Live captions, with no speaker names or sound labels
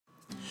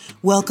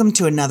Welcome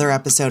to another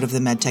episode of the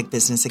Medtech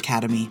Business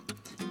Academy.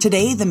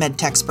 Today, the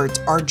Medtech experts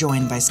are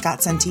joined by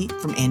Scott Senti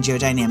from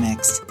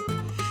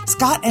AngioDynamics.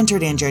 Scott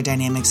entered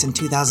AngioDynamics in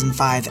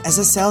 2005 as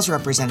a sales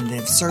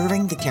representative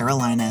serving the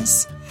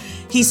Carolinas.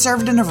 He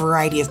served in a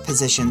variety of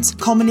positions,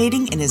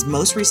 culminating in his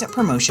most recent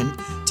promotion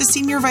to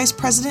Senior Vice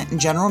President and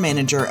General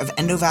Manager of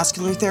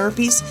Endovascular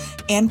Therapies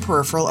and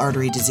Peripheral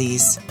Artery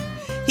Disease.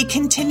 He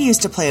continues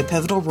to play a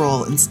pivotal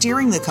role in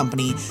steering the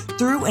company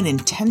through an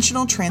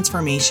intentional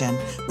transformation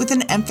with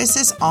an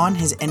emphasis on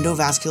his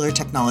endovascular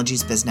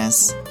technologies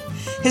business.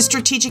 His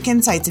strategic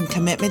insights and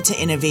commitment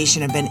to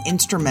innovation have been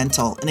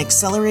instrumental in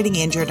accelerating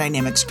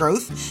AngioDynamics'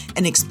 growth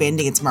and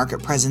expanding its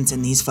market presence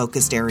in these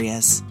focused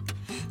areas.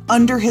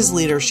 Under his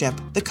leadership,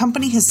 the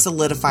company has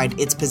solidified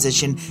its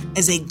position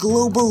as a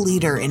global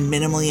leader in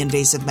minimally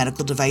invasive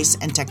medical device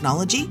and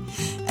technology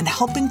and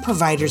helping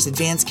providers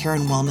advance care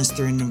and wellness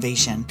through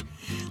innovation.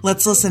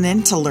 Let's listen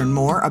in to learn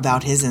more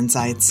about his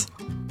insights.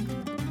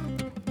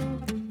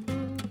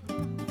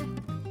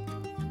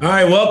 All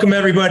right, welcome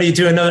everybody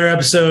to another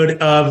episode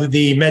of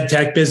the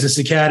Medtech Business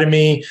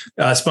Academy,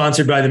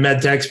 sponsored by the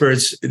Medtech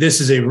experts.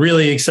 This is a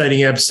really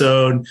exciting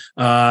episode.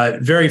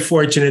 Very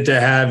fortunate to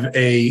have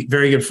a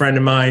very good friend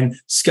of mine,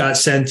 Scott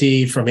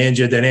Senti from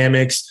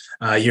AngioDynamics.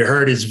 You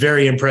heard his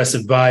very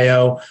impressive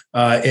bio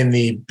in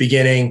the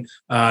beginning.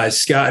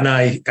 Scott and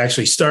I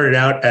actually started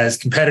out as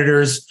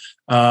competitors,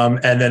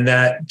 and then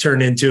that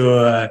turned into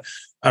a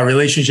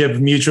relationship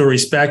of mutual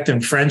respect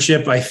and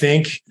friendship, I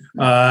think.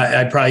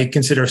 I'd probably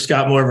consider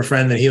Scott more of a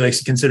friend than he likes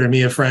to consider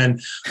me a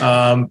friend.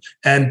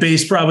 And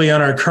based probably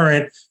on our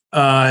current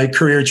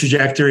career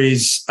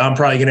trajectories, I'm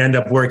probably going to end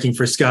up working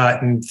for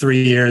Scott in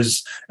 3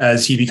 years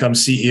as he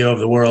becomes CEO of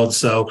the world.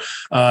 So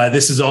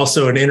this is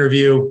also an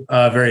interview.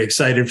 Very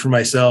excited for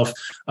myself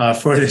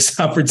for this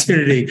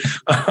opportunity.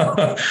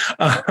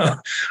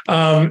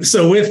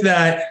 So with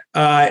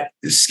that,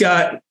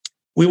 Scott,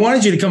 we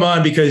wanted you to come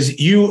on because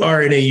you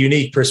are in a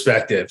unique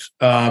perspective.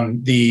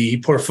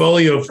 The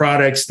portfolio of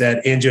products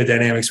that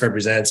AngioDynamics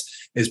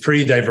represents is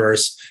pretty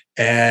diverse.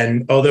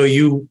 And although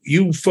you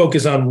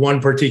focus on one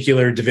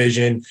particular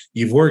division,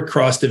 you've worked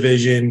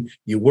cross-division,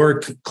 you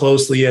work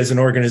closely as an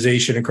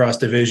organization across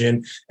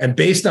division. And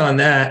based on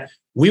that,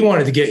 we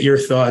wanted to get your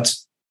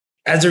thoughts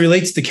as it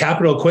relates to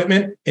capital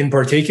equipment in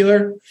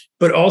particular,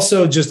 but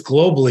also just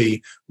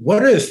globally.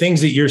 What are the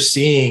things that you're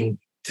seeing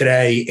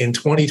today in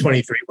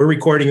 2023? We're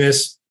recording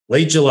this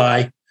late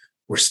July.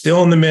 We're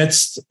still in the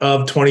midst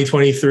of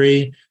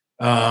 2023.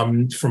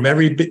 From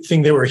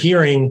everything that we're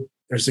hearing,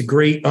 there's a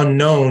great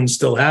unknown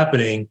still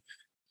happening.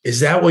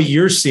 Is that what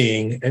you're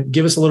seeing? And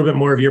give us a little bit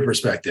more of your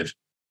perspective.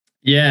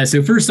 Yeah.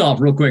 So first off,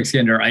 real quick,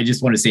 Skander, I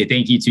just want to say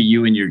thank you to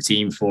you and your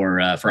team for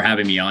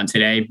having me on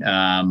today.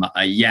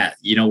 Yeah,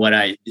 you know what?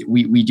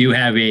 We do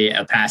have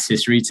a past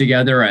history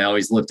together. I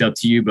always looked up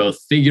to you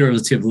both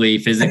figuratively,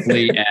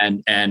 physically,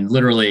 and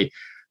literally.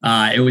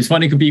 It was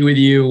fun to compete with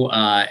you,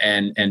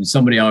 and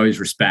somebody I always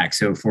respect.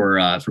 So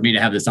for me to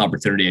have this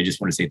opportunity, I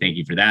just want to say thank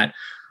you for that.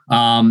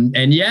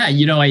 And yeah,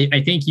 you know,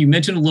 I think you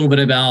mentioned a little bit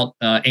about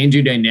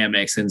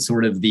AngioDynamics and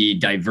sort of the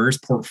diverse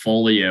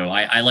portfolio.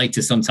 I like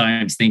to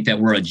sometimes think that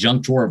we're a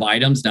junk drawer of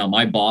items. Now,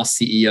 my boss,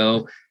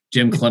 CEO,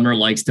 Jim Clemmer,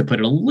 likes to put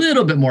it a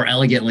little bit more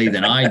elegantly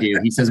than I do.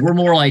 He says we're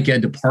more like a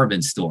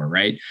department store,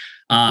 right?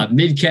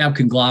 Mid-cap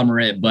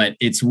conglomerate, but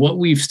it's what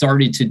we've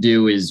started to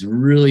do is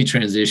really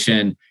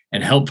transition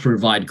and help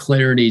provide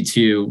clarity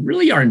to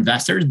really our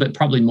investors, but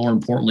probably more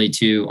importantly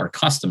to our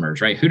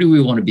customers, right? Who do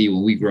we want to be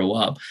when we grow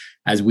up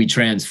as we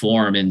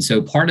transform? And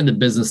so part of the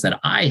business that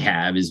I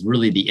have is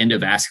really the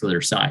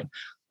endovascular side.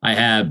 I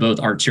have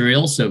both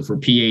arterial, so for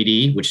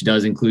PAD, which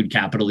does include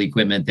capital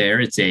equipment there.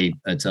 It's a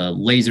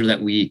laser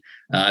that we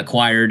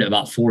acquired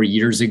about 4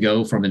 years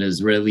ago from an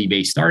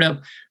Israeli-based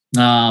startup.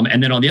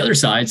 And then on the other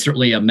side,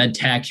 certainly a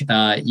Medtech,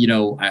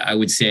 I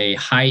would say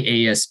high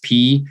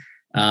ASP,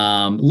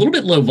 a little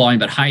bit low volume,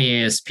 but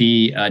high ASP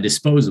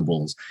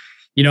disposables.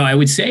 You know, I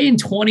would say in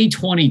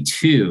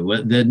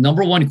 2022, the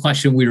number one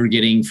question we were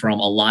getting from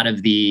a lot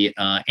of the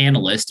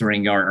analysts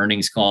during our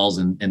earnings calls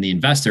and the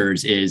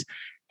investors is,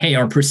 hey,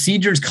 are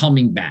procedures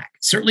coming back?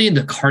 Certainly in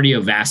the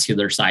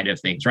cardiovascular side of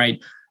things, right?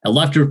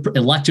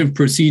 Elective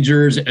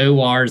procedures,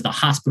 ORs, the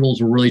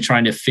hospitals were really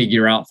trying to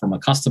figure out from a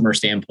customer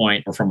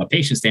standpoint or from a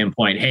patient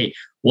standpoint, hey,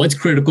 what's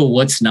critical,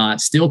 what's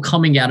not, still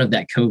coming out of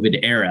that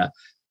COVID era.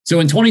 So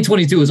in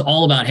 2022, it was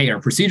all about, hey, are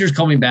procedures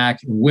coming back?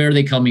 Where are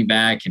they coming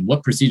back? And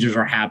what procedures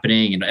are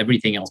happening and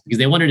everything else? Because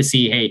they wanted to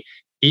see, hey,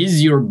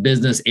 is your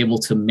business able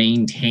to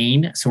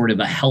maintain sort of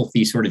a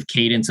healthy sort of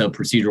cadence of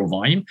procedural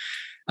volume?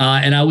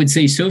 And I would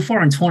say so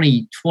far in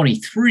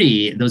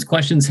 2023, those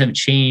questions have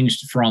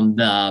changed from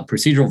the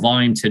procedural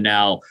volume to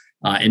now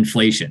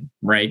inflation,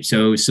 right?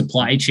 So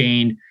supply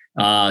chain,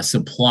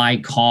 supply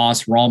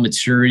costs, raw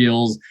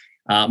materials,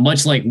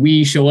 much like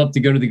we show up to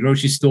go to the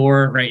grocery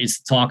store, right? It's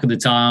the talk of the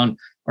town.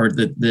 Or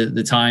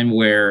the time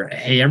where,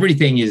 hey,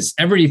 everything is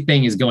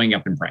going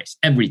up in price,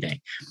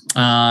 everything.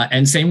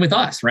 And same with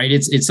us, right?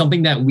 It's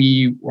something that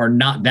we are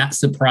not that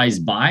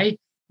surprised by,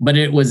 but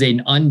it was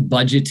an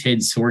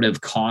unbudgeted sort of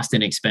cost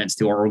and expense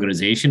to our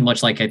organization,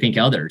 much like I think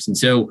others. And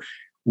so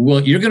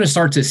well, you're going to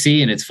start to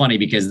see, and it's funny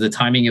because the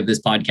timing of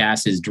this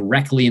podcast is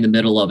directly in the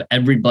middle of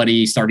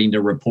everybody starting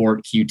to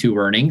report Q2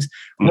 earnings.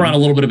 Mm-hmm. We're on a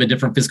little bit of a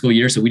different fiscal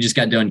year, so we just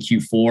got done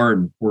Q4,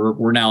 and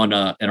we're now in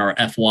our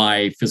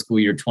FY fiscal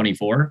year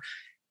 24.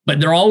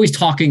 But they're always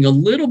talking a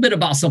little bit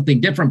about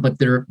something different, but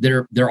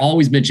they're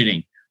always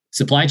mentioning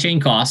supply chain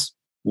costs,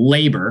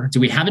 labor. Do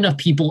we have enough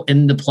people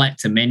in the plant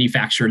to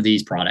manufacture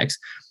these products?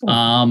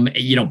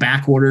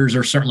 Back orders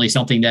are certainly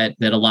something that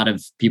a lot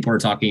of people are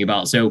talking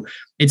about. So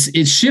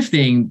it's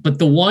shifting, but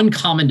the one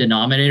common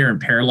denominator and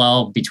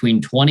parallel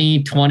between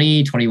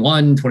 2020,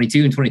 21,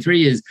 22, and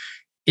 23 is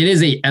it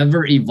is a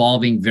ever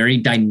evolving, very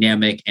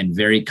dynamic and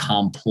very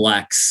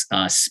complex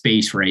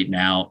space right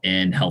now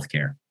in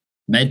healthcare,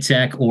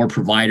 medtech or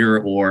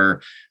provider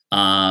or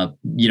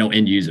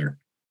end user.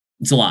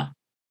 It's a lot.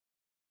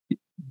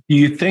 Do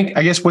you think,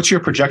 I guess, what's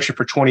your projection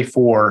for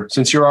 24?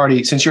 Since you're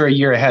a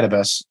year ahead of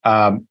us,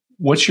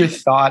 what's your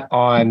thought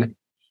on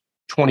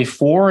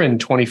 24 and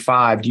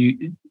 25?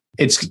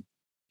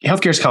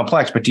 Healthcare is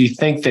complex, but do you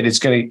think that it's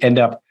going to end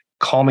up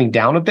calming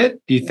down a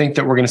bit? Do you think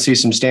that we're going to see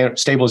some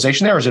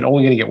stabilization there, or is it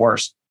only going to get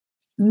worse?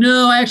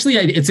 No, actually,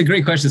 it's a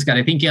great question, Scott.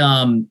 I think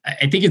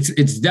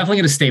it's definitely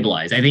going to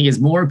stabilize. I think as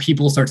more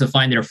people start to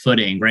find their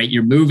footing, right?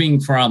 You're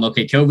moving from,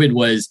 COVID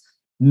was,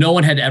 no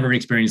one had ever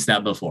experienced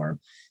that before.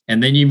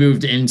 And then you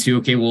moved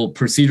into,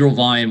 procedural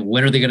volume,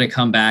 when are they going to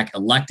come back?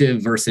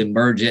 Elective versus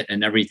emergent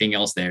and everything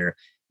else there.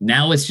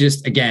 Now it's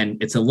just, again,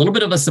 it's a little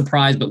bit of a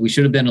surprise, but we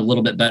should have been a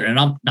little bit better. And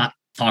I'm not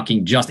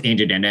talking just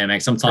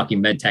AngioDynamics. I'm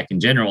talking medtech in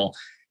general.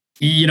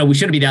 We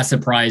shouldn't be that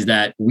surprised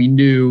that we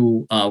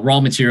knew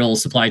raw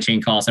materials, supply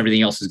chain costs,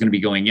 everything else is going to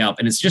be going up.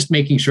 And it's just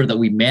making sure that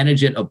we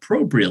manage it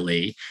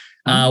appropriately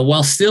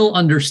while still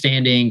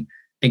understanding,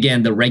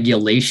 again, the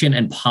regulation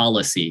and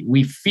policy.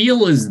 We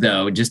feel as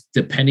though, just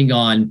depending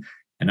on,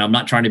 and I'm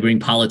not trying to bring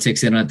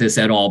politics in on this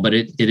at all, but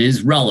it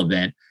is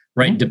relevant,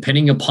 right? Mm-hmm.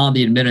 Depending upon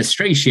the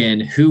administration,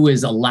 who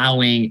is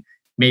allowing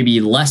maybe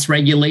less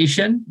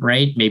regulation,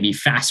 right? Maybe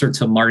faster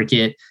to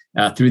market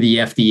through the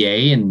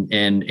FDA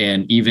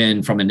and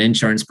even from an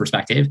insurance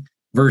perspective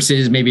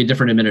versus maybe a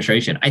different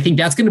administration. I think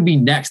that's going to be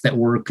next that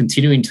we're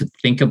continuing to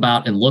think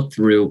about and look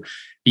through,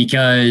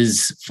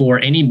 because for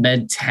any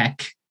med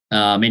tech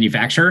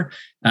manufacturer,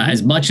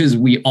 as much as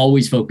we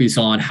always focus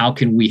on how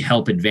can we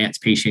help advance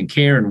patient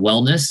care and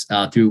wellness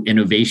through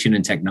innovation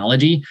and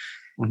technology,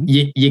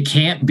 you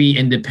can't be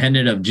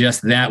independent of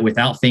just that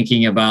without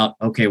thinking about,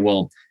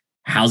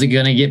 how's it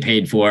going to get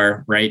paid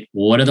for, right?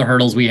 What are the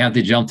hurdles we have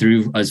to jump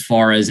through as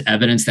far as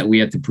evidence that we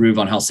have to prove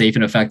on how safe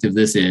and effective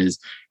this is?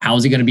 How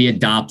is it going to be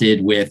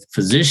adopted with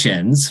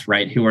physicians,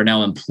 right, who are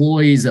now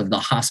employees of the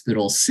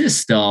hospital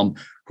system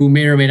who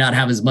may or may not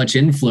have as much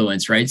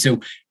influence, right? So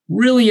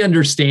really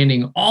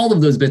understanding all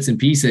of those bits and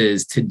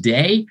pieces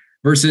today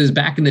versus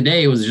back in the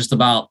day, it was just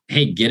about,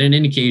 hey, get an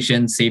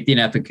indication, safety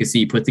and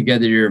efficacy, put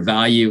together your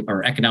value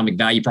or economic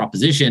value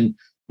proposition,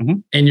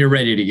 and you're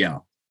ready to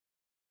go.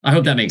 I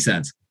hope that makes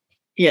sense.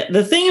 Yeah,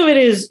 the thing of it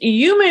is,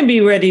 you may be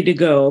ready to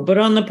go, but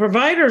on the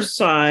provider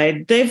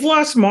side, they've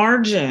lost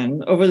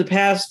margin over the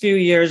past few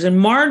years, and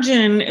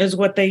margin is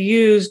what they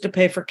use to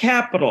pay for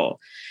capital.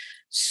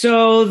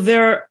 So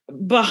they're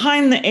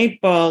behind the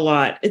eight ball a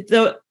lot.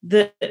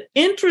 The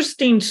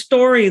interesting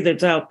story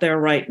that's out there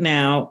right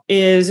now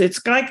is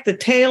it's like the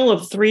tale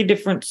of three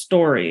different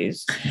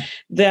stories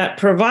that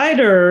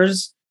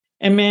providers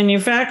and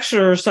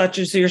manufacturers such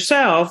as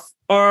yourself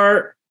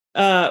are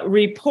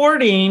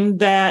reporting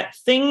that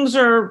things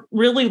are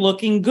really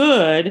looking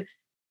good.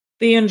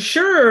 The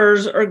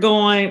insurers are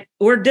going,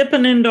 we're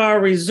dipping into our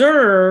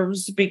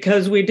reserves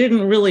because we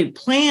didn't really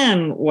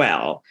plan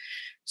well.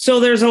 So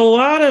there's a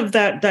lot of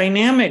that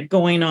dynamic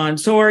going on.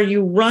 So are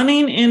you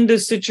running into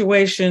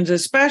situations,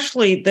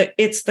 especially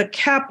it's the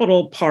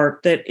capital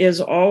part that has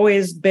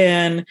always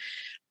been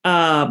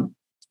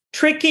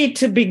tricky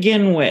to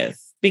begin with?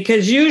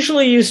 Because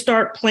usually you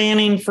start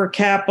planning for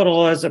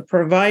capital as a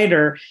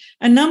provider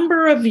a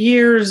number of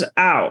years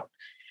out.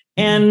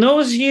 And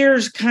those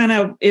years kind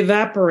of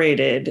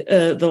evaporated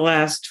the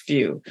last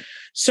few.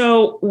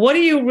 So what are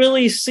you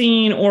really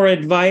seeing or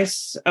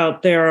advice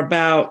out there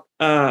about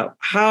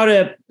how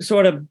to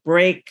sort of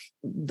break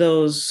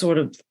those sort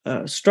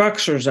of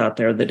structures out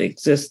there that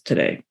exist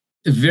today?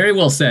 Very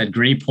well said.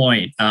 Great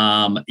point.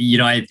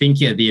 I think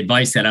the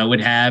advice that I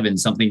would have, and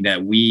something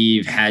that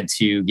we've had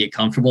to get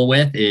comfortable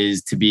with,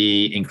 is to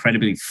be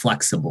incredibly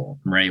flexible,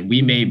 right?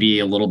 We may be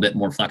a little bit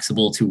more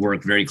flexible to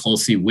work very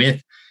closely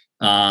with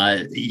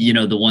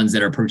the ones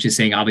that are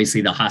purchasing, obviously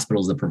the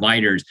hospitals, the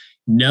providers,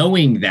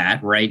 knowing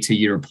that, right, to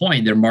your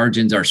point, their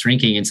margins are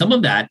shrinking. And some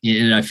of that,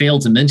 and I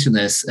failed to mention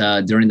this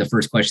during the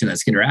first question that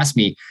Skinner asked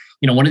me,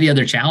 one of the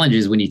other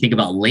challenges when you think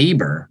about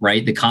labor,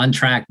 right, the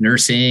contract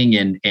nursing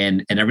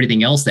and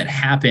everything else that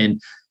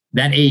happened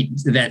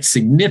that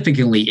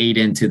significantly ate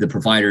into the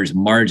provider's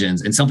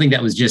margins, and something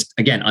that was just,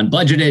 again,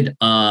 unbudgeted,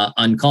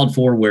 uncalled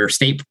for, where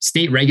state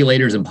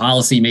regulators and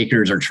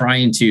policymakers are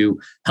trying to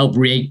help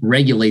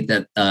regulate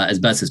that as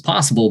best as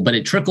possible. But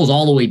it trickles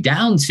all the way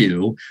down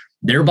to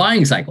their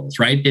buying cycles,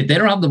 right? If they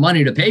don't have the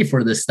money to pay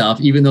for this stuff,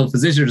 even though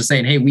physicians are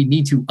saying, hey, we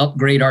need to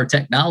upgrade our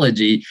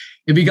technology,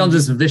 it becomes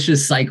this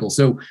vicious cycle.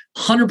 So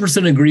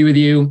 100% agree with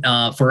you.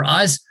 For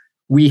us,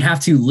 we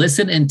have to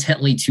listen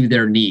intently to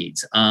their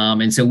needs.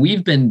 And so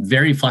we've been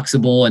very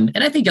flexible, and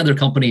I think other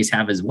companies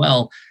have as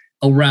well,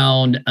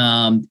 around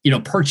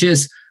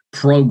purchase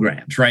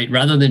programs, right?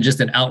 Rather than just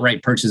an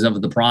outright purchase of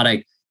the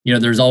product,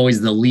 there's always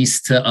the lease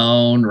to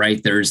own,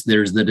 right? There's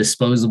the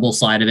disposable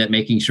side of it,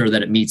 making sure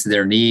that it meets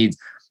their needs.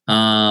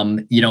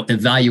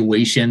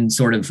 Evaluation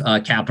sort of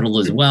capital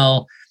as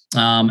well.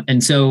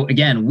 And so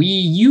again, we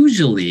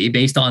usually,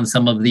 based on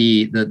some of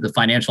the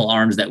financial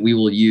arms that we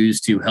will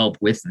use to help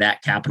with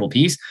that capital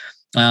piece,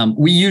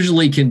 we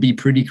usually can be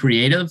pretty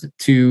creative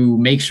to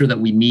make sure that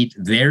we meet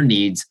their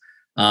needs,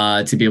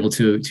 to be able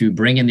to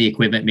bring in the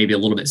equipment maybe a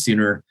little bit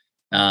sooner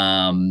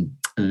than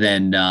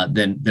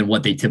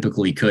what they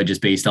typically could,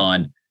 just based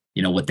on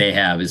what they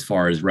have as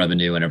far as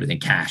revenue and everything,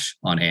 cash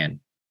on hand.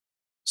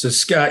 So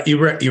Scott,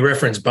 you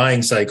referenced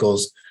buying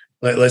cycles.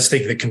 Let's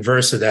take the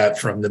converse of that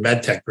from the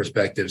medtech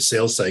perspective,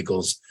 sales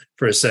cycles,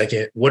 for a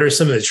second. What are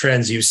some of the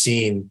trends you've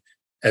seen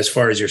as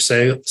far as your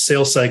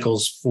sales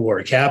cycles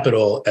for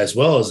capital, as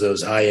well as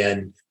those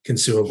high-end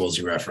consumables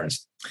you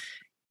referenced?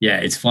 Yeah,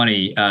 it's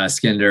funny,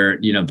 Skinder,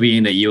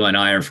 being that you and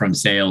I are from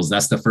sales,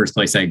 that's the first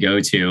place I go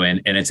to.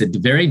 And it's a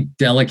very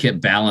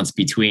delicate balance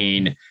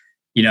between,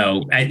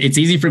 it's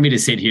easy for me to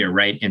sit here,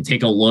 right, and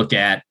take a look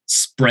at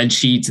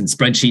spreadsheets and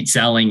spreadsheet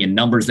selling and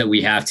numbers that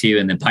we have to,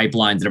 and then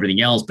pipelines and everything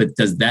else. But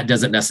that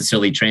doesn't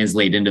necessarily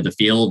translate into the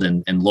field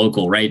and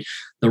local, right?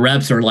 The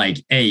reps are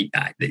like, hey,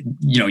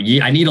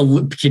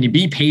 can you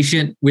be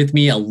patient with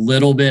me a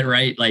little bit,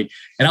 right?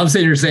 And I'm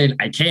sitting here saying,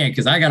 I can't,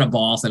 because I got a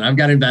boss and I've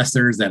got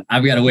investors that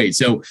I've got to wait.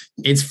 So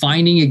it's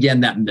finding, again,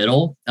 that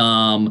middle.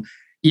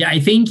 Yeah,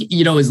 I think,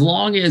 as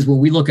long as when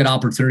we look at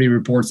opportunity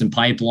reports and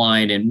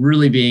pipeline and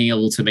really being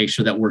able to make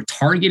sure that we're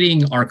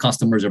targeting our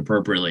customers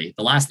appropriately,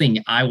 the last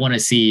thing I want to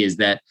see is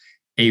that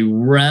a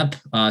rep,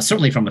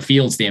 certainly from a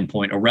field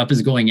standpoint, a rep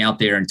is going out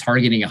there and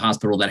targeting a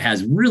hospital that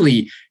has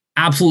really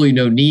absolutely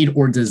no need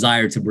or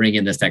desire to bring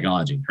in this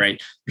technology,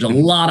 right? There's a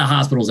lot of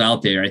hospitals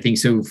out there. I think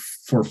so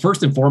for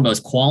first and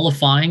foremost,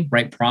 qualifying,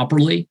 right,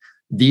 properly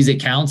these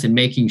accounts and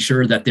making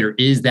sure that there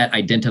is that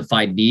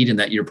identified need and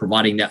that you're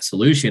providing that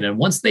solution. And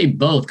once they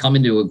both come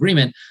into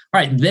agreement, all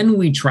right, then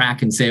we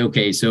track and say,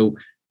 okay, so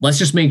let's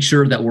just make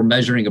sure that we're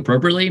measuring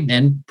appropriately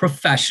and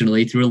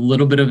professionally through a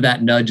little bit of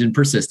that nudge and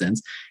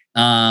persistence,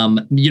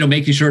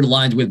 making sure it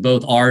aligns with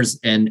both ours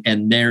and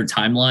their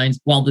timelines,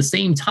 while at the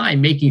same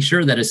time making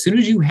sure that as soon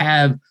as you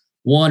have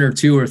one or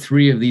two or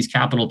three of these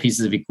capital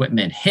pieces of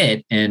equipment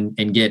hit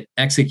and get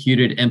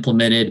executed,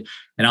 implemented,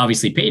 and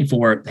obviously paid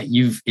for, that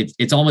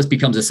it's almost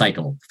becomes a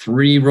cycle.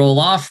 3 roll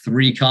off,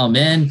 3 come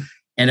in,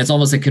 and it's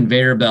almost a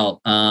conveyor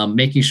belt,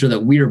 making sure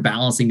that we are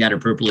balancing that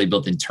appropriately,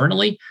 both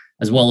internally,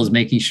 as well as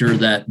making sure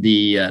that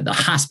the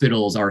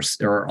hospitals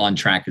are on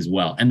track as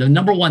well. And the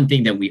number one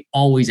thing that we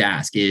always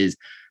ask is,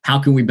 how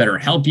can we better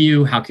help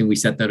you? How can we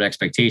set those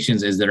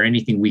expectations? Is there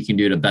anything we can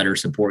do to better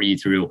support you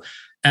through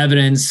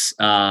evidence,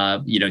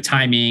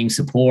 timing,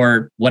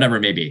 support, whatever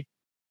it may be?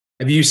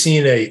 Have you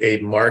seen a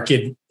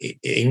market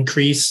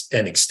increase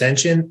and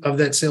extension of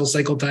that sales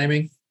cycle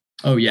timing?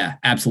 Oh yeah,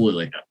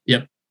 absolutely.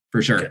 Yep,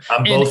 for sure. Okay.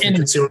 On both the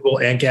consumable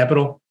and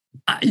capital?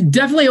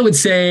 Definitely, I would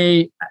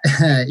say,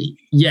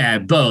 yeah,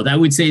 both. I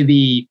would say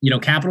the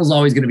capital is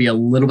always going to be a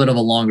little bit of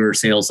a longer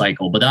sales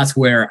cycle, but that's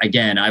where,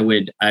 again, I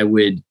want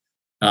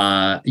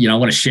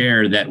to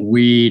share that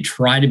we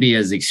try to be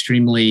as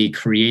extremely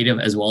creative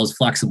as well as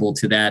flexible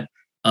to that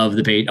of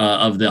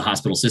the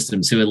hospital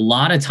system. So a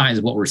lot of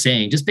times what we're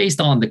saying, just based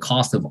on the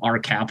cost of our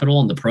capital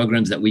and the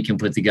programs that we can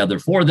put together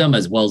for them,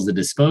 as well as the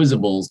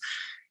disposables,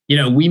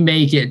 we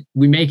make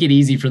it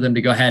easy for them to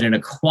go ahead and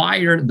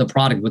acquire the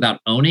product without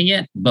owning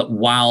it, but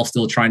while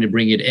still trying to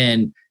bring it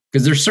in,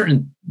 because there's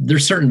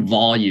certain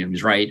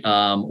volumes, right?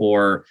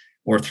 Or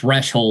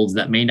thresholds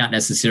that may not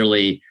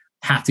necessarily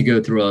have to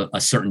go through a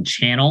certain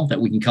channel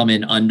that we can come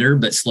in under,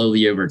 but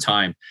slowly over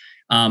time.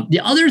 The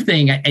other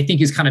thing I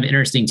think is kind of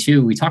interesting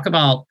too, we talk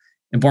about,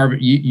 and Barb,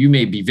 you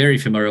may be very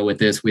familiar with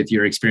this with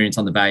your experience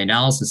on the value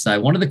analysis side.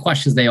 One of the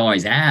questions they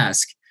always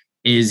ask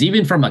is,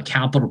 even from a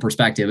capital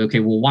perspective, okay,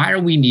 well, why are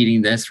we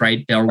needing this,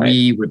 right? Are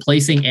we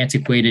replacing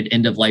antiquated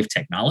end-of-life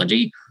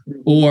technology?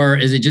 Or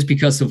is it just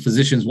because the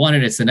physicians want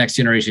it, it's the next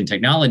generation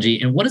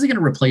technology? And what is it going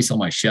to replace on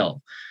my shelf?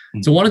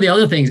 Mm-hmm. So one of the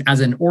other things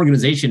as an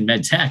organization,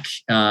 Medtech,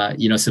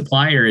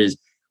 supplier, is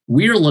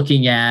we're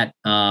looking at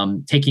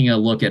taking a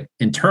look at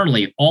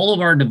internally all of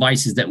our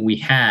devices that we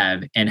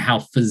have and how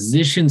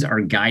physicians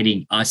are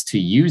guiding us to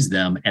use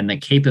them, and the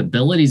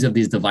capabilities of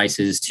these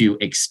devices to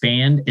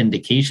expand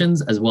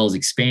indications as well as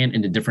expand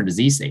into different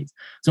disease states.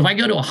 So if I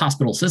go to a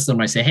hospital system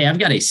and I say, hey, I've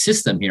got a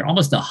system here,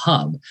 almost a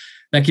hub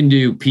that can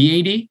do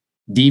PAD,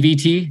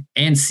 DVT,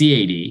 and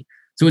CAD.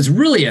 So it's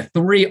really a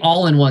 3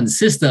 all-in-one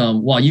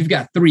system while you've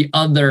got 3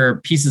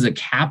 other pieces of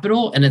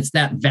capital. And it's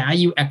that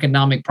value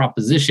economic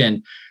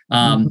proposition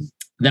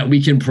that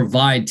we can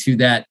provide to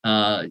that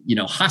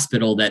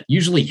hospital that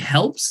usually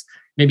helps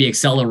maybe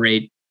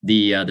accelerate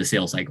the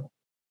sales cycle.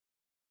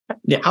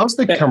 Yeah. How's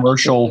your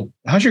commercial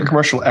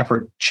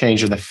effort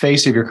changed, or the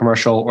face of your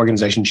commercial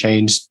organization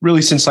changed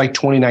really since like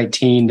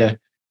 2019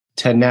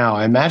 to now?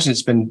 I imagine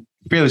it's been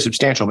fairly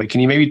substantial, but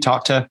can you maybe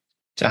talk to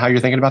how you're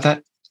thinking about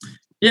that?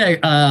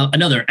 Yeah.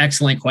 Another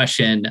excellent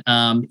question.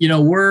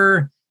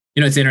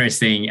 It's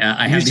interesting.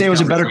 Did you say it was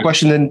a better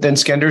question than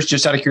Skender's?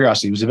 Just out of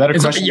curiosity, it was a better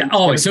question. Yeah.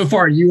 Oh, so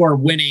far you are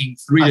winning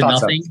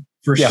 3-0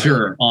 for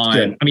sure.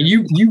 Good. I mean,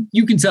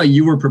 you can tell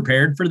you were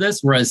prepared for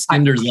this, whereas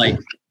Skender's like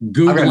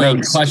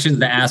Googling questions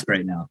to ask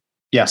right now.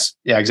 Yes.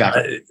 Yeah.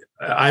 Exactly.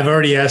 I've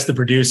already asked the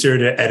producer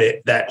to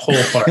edit that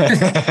whole part.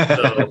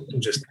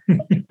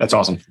 That's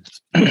awesome.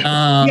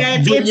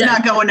 It's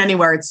not going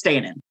anywhere. It's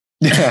staying in.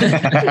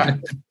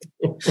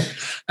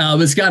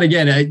 But Scott,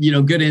 again,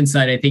 good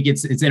insight. I think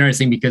it's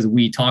interesting because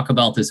we talk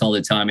about this all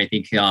the time. I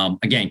think,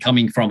 again,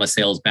 coming from a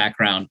sales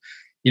background,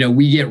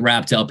 we get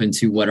wrapped up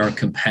into what our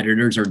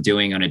competitors are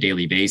doing on a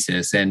daily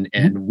basis. And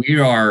we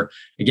are,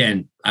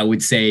 again, I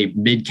would say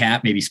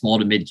mid-cap, maybe small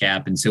to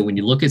mid-cap. And so when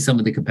you look at some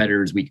of the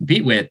competitors we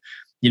compete with,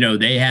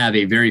 they have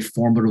a very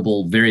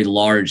formidable, very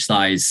large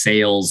size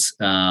sales,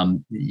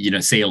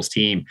 sales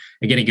team.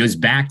 Again, it goes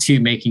back to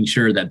making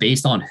sure that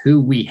based on who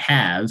we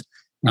have,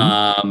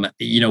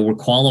 we're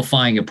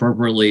qualifying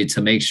appropriately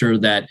to make sure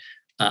that,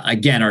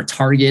 again, our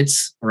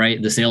targets,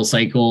 right, the sales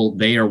cycle,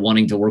 they are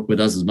wanting to work with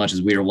us as much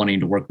as we are wanting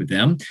to work with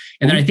them.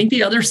 And then I think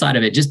the other side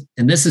of it,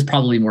 and this is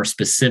probably more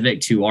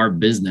specific to our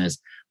business,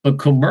 but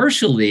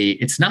commercially,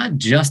 it's not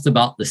just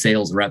about the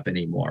sales rep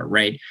anymore,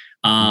 right?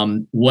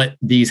 What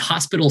these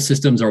hospital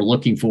systems are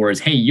looking for is,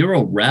 hey, you're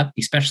a rep,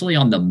 especially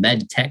on the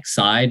med tech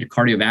side,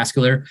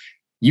 cardiovascular.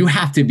 You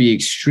have to be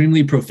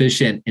extremely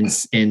proficient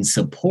in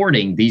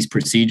supporting these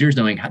procedures,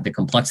 knowing the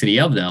complexity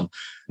of them.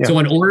 Yeah. So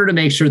in order to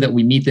make sure that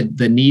we meet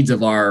the needs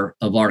of our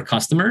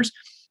customers,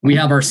 we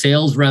have our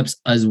sales reps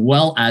as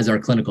well as our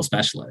clinical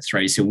specialists,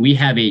 right? So we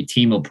have a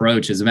team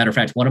approach. As a matter of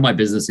fact, one of my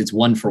business, it's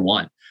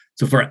 1-for-1.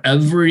 So for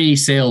every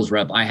sales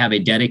rep, I have a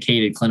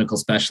dedicated clinical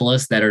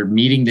specialist that are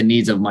meeting the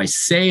needs of my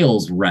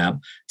sales rep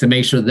to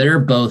make sure they're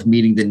both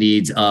meeting the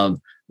needs of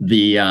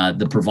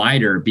the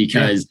provider,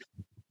 because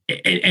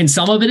and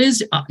some of it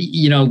is,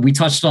 we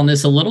touched on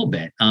this a little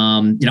bit.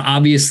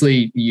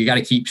 Obviously you got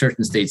to keep church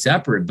and state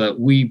separate, but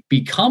we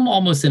become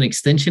almost an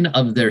extension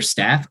of their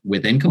staff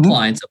within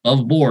compliance,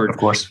 above board. Of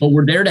course. But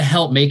we're there to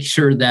help make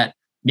sure that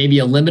maybe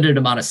a limited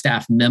amount of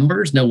staff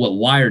members know what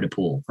wire to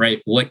pull,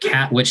 right?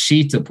 What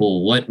sheet to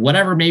pull,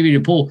 whatever maybe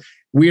to pull.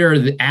 We are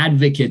the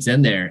advocates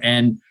in there.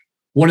 And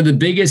one of the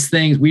biggest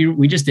things,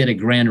 we just did a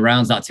grand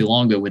rounds not too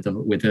long ago with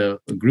a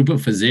group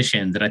of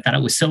physicians, and I thought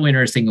it was so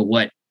interesting of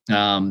what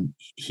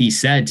he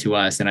said to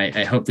us, and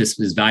I hope this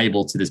is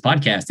valuable to this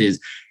podcast, is,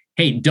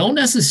 hey, don't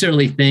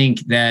necessarily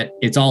think that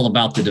it's all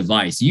about the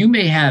device. You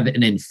may have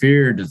an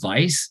inferior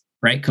device,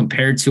 right,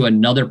 compared to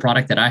another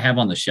product that I have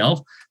on the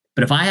shelf.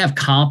 But if I have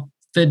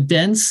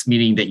confidence,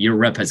 meaning that your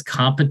rep has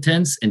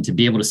competence and to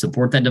be able to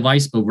support that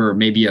device over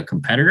maybe a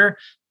competitor,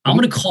 I'm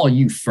going to call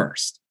you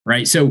first,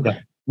 right? So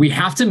we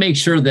have to make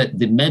sure that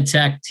the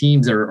medtech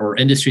teams or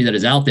industry that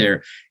is out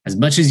there, as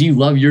much as you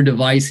love your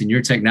device and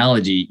your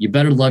technology, you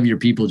better love your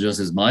people just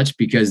as much,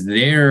 because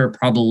they're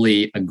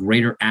probably a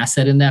greater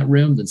asset in that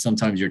room than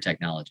sometimes your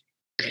technology.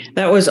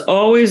 That was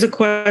always a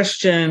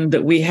question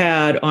that we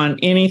had on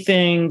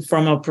anything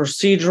from a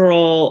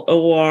procedural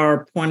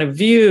OR point of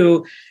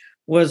view,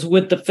 was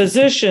with the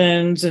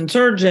physicians and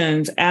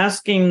surgeons,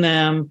 asking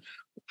them,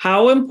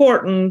 how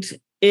important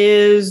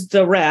is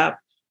the rep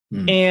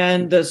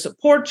and the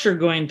support you're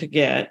going to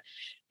get?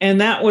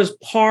 And that was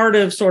part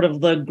of sort of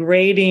the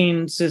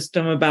grading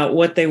system about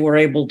what they were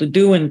able to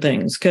do in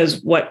things.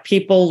 Because what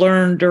people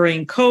learned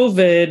during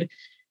COVID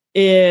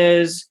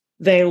is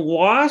they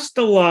lost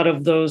a lot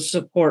of those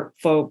support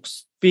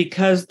folks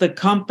because the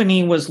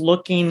company was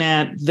looking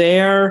at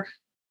their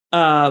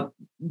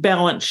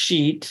balance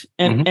sheet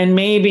and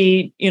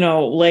maybe,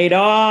 laid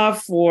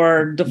off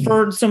or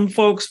deferred some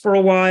folks for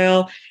a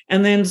while.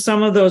 And then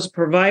some of those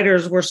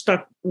providers were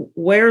stuck.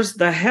 Where's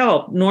the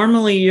help?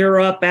 Normally you're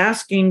up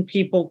asking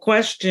people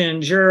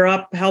questions. You're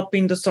up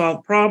helping to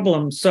solve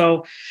problems.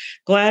 So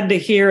glad to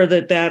hear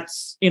that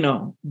that's,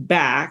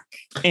 back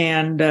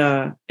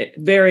and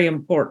very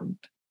important.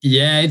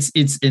 Yeah,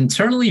 it's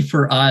internally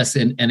for us.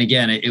 And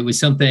again, it was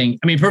something,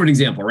 perfect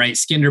example, right?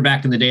 Skinder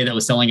back in the day that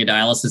was selling a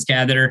dialysis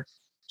catheter.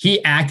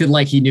 He acted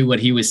like he knew what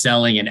he was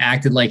selling and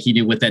acted like he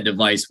knew what that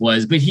device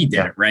was, but he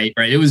didn't, right?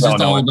 It was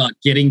just all about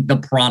getting the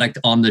product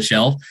on the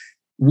shelf.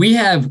 We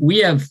have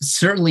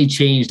certainly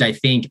changed, I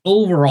think,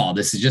 overall.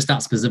 This is just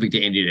not specific to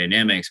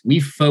AngioDynamics. We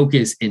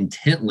focus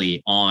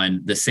intently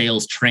on the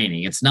sales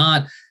training. It's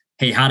not,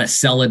 hey, how to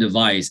sell a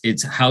device.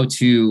 It's how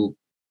to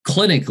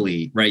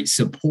clinically, right,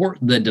 support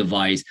the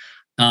device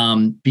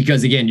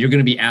because again, you're going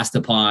to be asked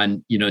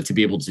upon, to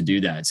be able to do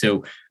that.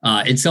 So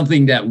it's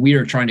something that we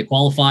are trying to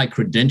qualify,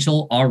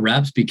 credential our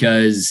reps,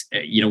 because,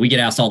 we get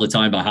asked all the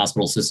time by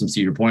hospital systems,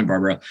 to your point,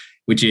 Barbara,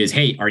 which is,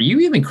 hey, are you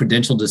even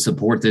credentialed to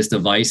support this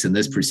device and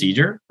this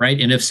procedure? Right.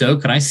 And if so,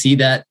 can I see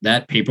that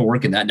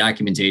paperwork and that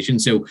documentation?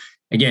 So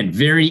again,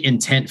 very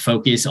intent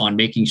focus on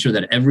making sure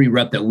that every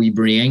rep that we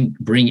bring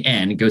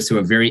in goes through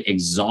a very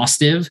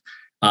exhaustive,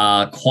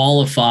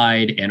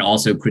 qualified, and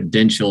also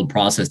credentialed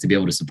process to be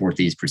able to support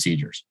these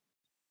procedures.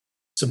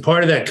 So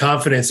part of that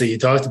confidence that you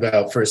talked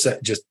about for a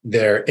sec, just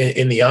there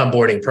in the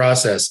onboarding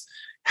process,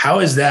 how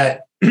has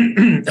that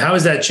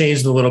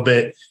changed a little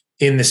bit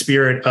in the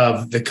spirit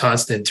of the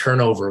constant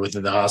turnover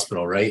within the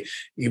hospital, right?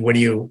 When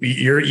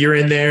you're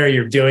in there,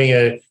 you're doing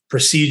a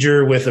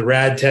procedure with a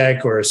rad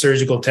tech or a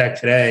surgical tech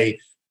today,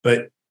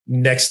 but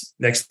next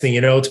thing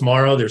you know,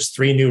 tomorrow there's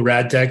 3 new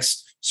rad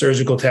techs,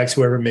 surgical techs,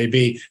 whoever it may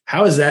be.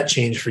 How has that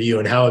changed for you,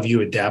 and how have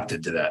you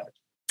adapted to that?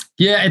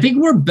 Yeah, I think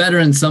we're better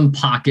in some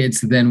pockets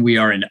than we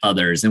are in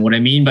others. And what I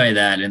mean by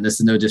that, and this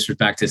is no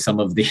disrespect to some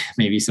of the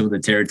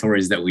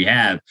territories that we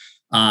have,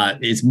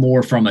 it's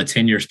more from a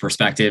tenures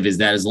perspective, is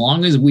that as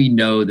long as we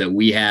know that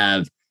we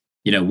have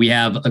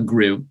a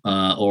group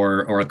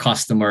or a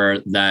customer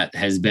that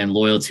has been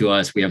loyal to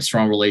us, we have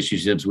strong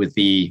relationships with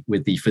the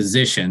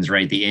physicians,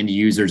 right? The end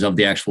users of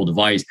the actual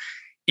device.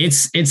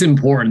 It's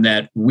important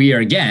that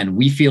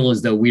we feel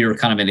as though we are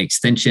kind of an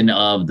extension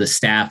of the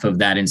staff of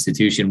that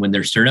institution when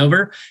there's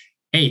turnover.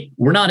 Hey,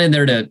 we're not in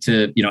there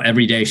to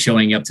every day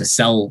showing up to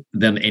sell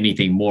them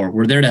anything more.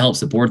 We're there to help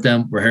support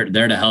them. We're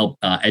there to help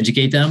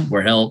educate them.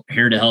 We're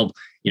here to help,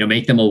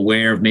 make them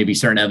aware of maybe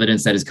certain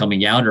evidence that is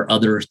coming out or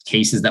other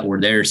cases that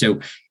were there. So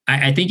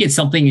I think it's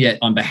something that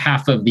on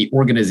behalf of the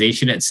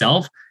organization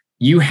itself,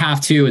 you have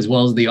to, as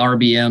well as the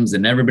RBMs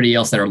and everybody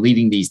else that are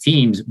leading these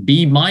teams,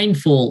 be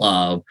mindful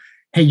of,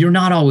 hey, you're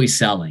not always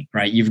selling,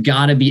 right? You've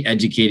got to be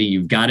educating.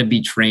 You've got to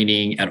be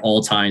training at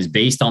all times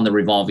based on the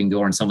revolving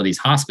door in some of these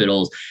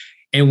hospitals.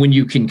 And when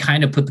you can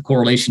kind of put the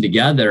correlation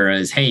together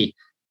as, hey,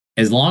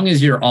 as long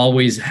as you're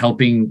always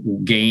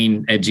helping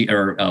gain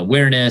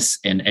awareness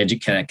and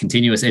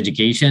continuous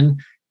education,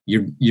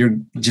 you're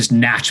just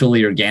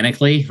naturally,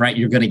 organically, right?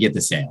 You're going to get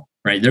the sale,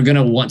 right? They're going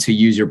to want to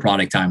use your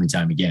product time and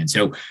time again.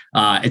 So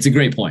it's a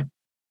great point.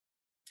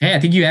 Hey, I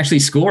think you actually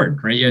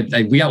scored, right?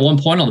 We got 1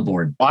 point on the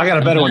board. Well, I got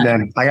a better one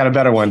then.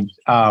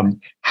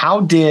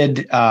 How did,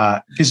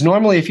 because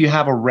normally if you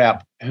have a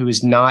rep who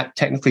is not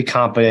technically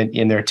competent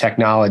in their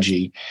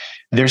technology,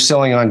 they're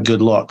selling on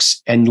good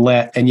looks, and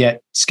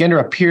yet Skinner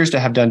appears to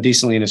have done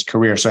decently in his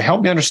career. So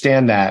help me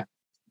understand that.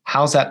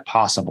 How's that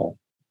possible?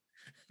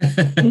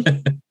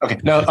 Okay.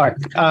 No. All right.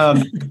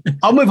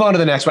 I'll move on to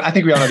the next one. I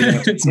think we all know the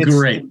answer. It's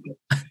great.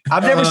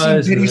 I've never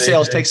seen video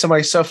sales take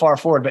somebody so far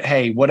forward, but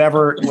hey,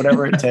 whatever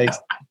it takes.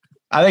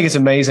 I think it's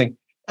amazing.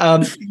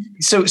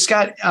 So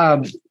Scott,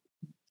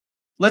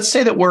 let's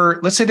say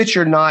that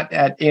you're not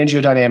at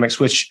AngioDynamics,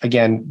 which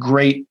again,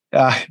 great.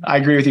 I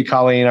agree with you,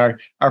 Colleen,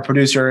 our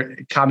producer,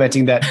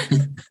 commenting that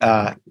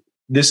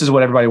this is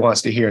what everybody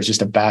wants to hear. It's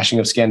just a bashing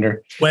of Skender.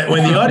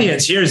 When the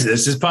audience hears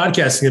this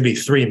podcast is going to be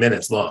 3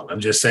 minutes long. I'm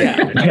just saying.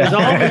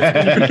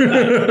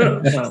 Yeah.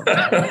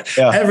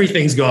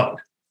 Everything's gone.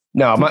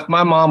 No,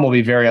 my mom will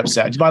be very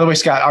upset. By the way,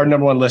 Scott, our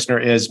number one listener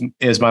is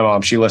my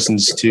mom. She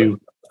listens to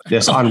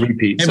this on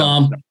repeat. Hey,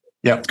 Mom.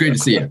 Yeah. It's great to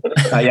see you.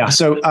 Yeah.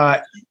 So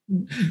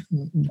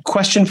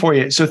question for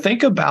you. So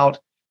think about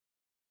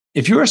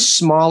if you're a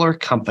smaller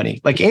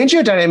company, like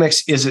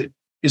AngioDynamics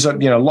is a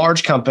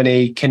large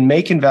company, can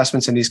make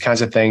investments in these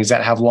kinds of things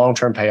that have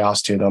long-term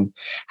payoffs to them.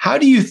 How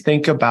do you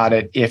think about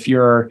it if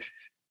you're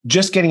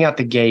just getting out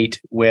the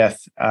gate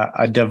with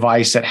a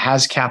device that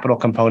has capital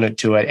component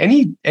to it?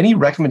 Any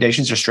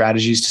recommendations or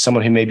strategies to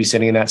someone who may be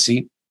sitting in that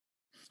seat?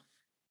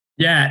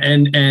 Yeah.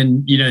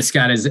 And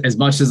Scott, as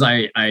much as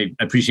I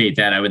appreciate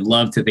that, I would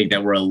love to think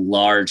that we're a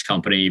large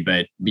company,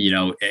 but,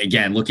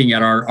 again, looking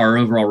at our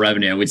overall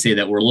revenue, I would say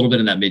that we're a little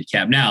bit in that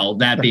mid-cap. Now,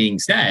 that being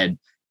said,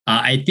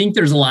 I think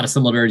there's a lot of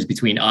similarities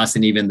between us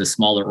and even the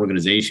smaller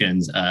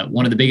organizations.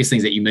 One of the biggest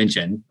things that you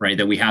mentioned, right,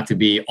 that we have to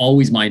be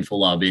always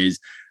mindful of is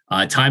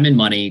time and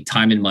money,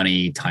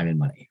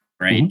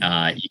 right?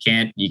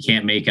 Mm-hmm. You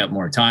can't make up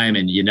more time,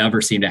 and you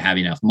never seem to have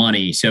enough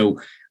money. So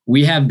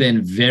we have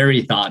been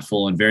very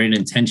thoughtful and very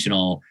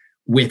intentional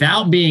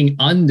without being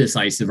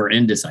undecisive or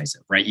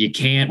indecisive, right? You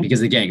can't,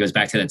 because again, it goes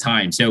back to that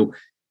time. So,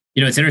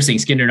 it's interesting.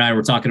 Skinner and I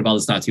were talking about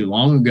this not too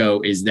long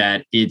ago, is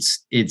that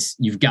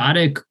you've got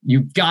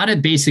to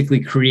basically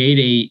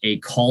create a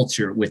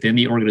culture within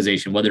the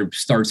organization, whether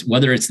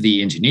it's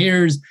the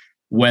engineers,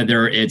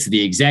 whether it's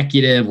the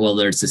executive,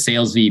 whether it's the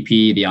sales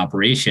VP, the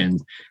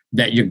operations,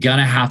 that you're going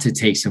to have to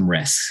take some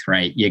risks,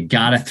 right? You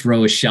got to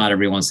throw a shot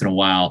every once in a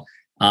while.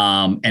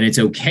 And it's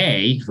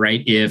okay,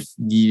 right? If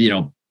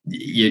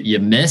you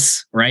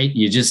miss, right?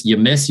 You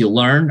miss, you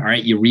learn, all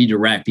right? You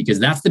redirect, because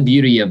that's the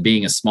beauty of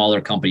being a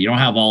smaller company. You don't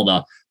have all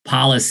the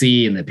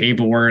policy and the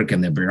paperwork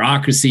and the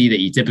bureaucracy that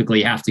you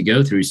typically have to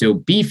go through. So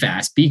be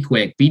fast, be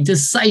quick, be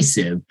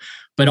decisive,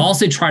 but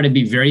also try to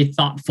be very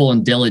thoughtful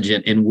and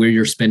diligent in where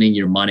you're spending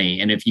your money.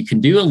 And if you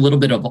can do a little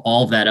bit of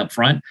all of that up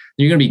front,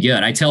 you're going to be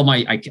good. I tell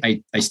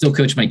I still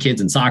coach my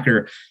kids in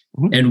soccer.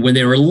 And when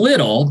they were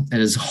little,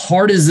 and as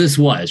hard as this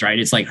was, right,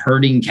 it's like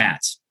herding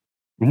cats.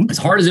 As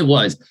hard as it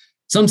was,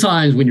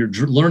 sometimes when you're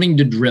learning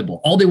to dribble,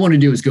 all they want to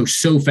do is go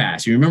so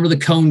fast. You remember the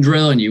cone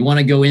drill and you want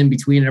to go in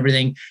between and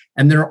everything,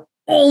 and they're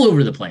all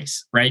over the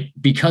place, right?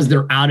 Because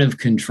they're out of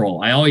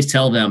control. I always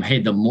tell them,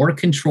 hey, the more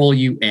control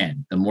you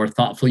in, the more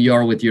thoughtful you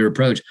are with your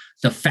approach,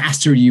 the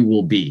faster you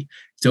will be.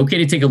 It's okay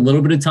to take a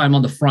little bit of time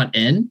on the front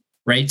end,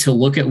 right, to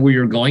look at where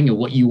you're going and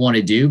what you want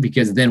to do,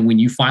 because then when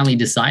you finally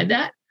decide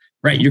that,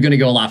 right, you're going to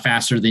go a lot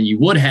faster than you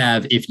would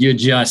have if you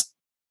just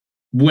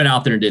went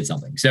out there and did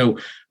something. So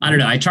I don't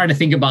know. I try to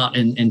think about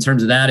in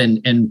terms of that,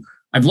 and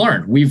I've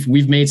learned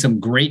we've made some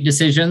great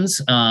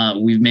decisions.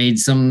 We've made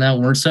some that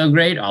weren't so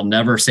great. I'll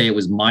never say it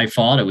was my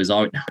fault. It was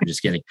all. No, I'm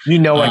just kidding. I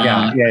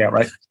got it. Yeah,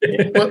 right.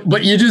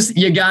 but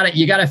you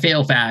gotta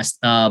fail fast.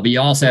 But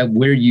you also have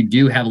where you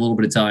do have a little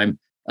bit of time.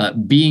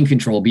 Be in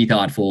control. Be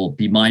thoughtful.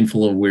 Be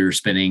mindful of where you're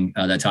spending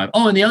that time.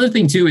 Oh, and the other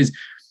thing too is,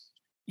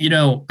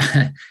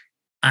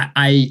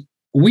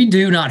 we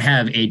do not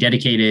have a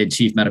dedicated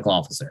chief medical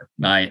officer,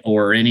 right,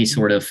 or any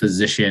sort of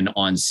physician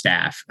on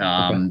staff,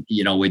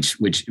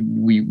 which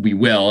we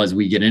will as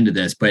we get into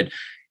this. But,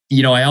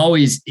 I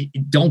always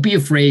don't be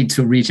afraid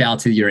to reach out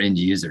to your end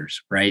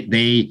users, right?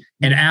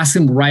 And ask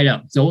them right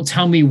up. Don't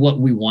tell me what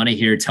we want to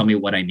hear. Tell me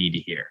what I need to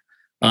hear.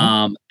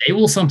 They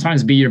will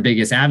sometimes be your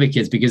biggest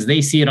advocates because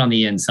they see it on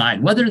the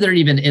inside, whether they're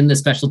even in the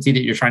specialty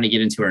that you're trying to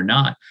get into or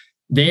not.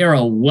 They are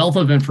a wealth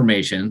of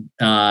information.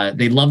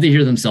 They love to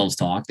hear themselves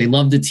talk. They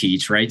love to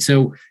teach, right?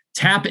 So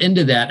tap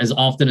into that as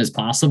often as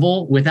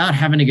possible without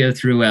having to go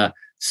through a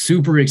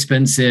super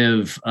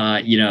expensive,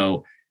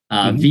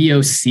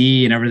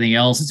 VOC and everything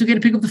else. It's okay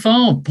to pick up the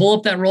phone, pull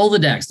up that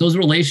Rolodex. Those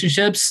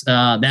relationships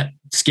that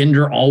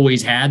Skinder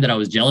always had that I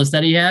was jealous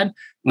that he had,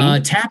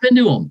 tap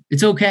into them.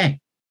 It's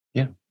okay.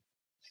 Yeah.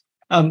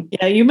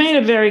 You made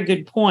a very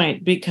good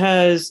point,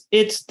 because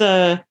it's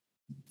the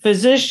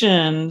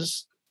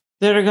physicians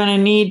that are going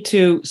to need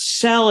to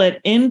sell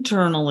it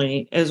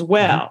internally as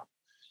well.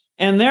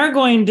 And they're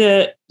going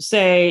to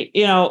say,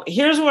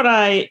 here's what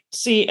I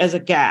see as a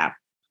gap,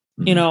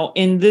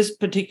 in this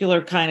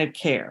particular kind of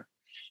care.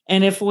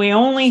 And if we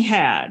only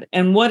had,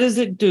 and what does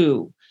it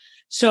do?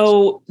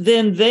 So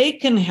then they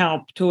can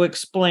help to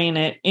explain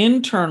it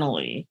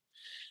internally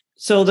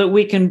so that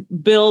we can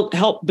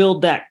help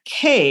build that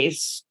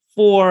case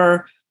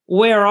for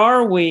where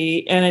are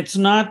we? And it's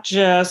not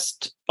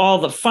just all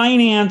the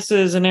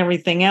finances and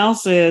everything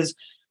else, is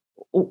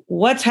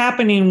what's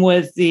happening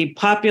with the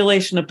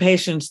population of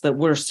patients that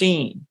we're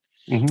seeing.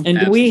 And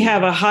do we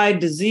have a high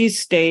disease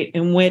state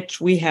in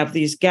which we have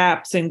these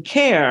gaps in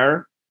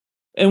care?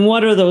 And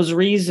what are those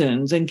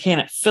reasons? And can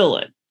it fill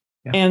it?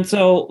 Yeah. And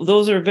so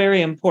those are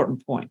very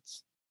important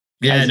points.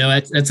 Yeah,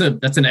 that's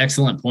an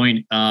excellent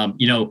point.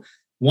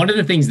 One of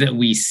the things that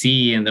we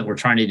see and that we're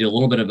trying to do a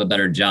little bit of a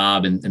better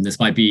job, and this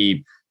might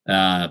be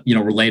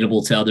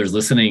relatable to others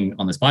listening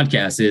on this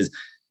podcast, is,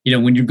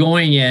 when you're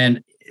going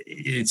in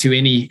to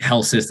any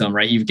health system,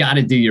 right, you've got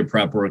to do your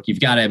prep work. You've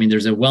got to,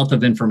 there's a wealth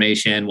of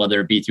information,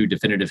 whether it be through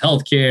definitive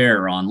healthcare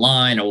or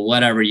online or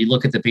whatever. You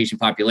look at the patient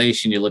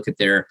population, you look at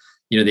their,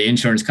 the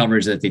insurance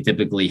coverage that they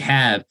typically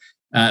have.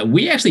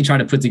 We actually try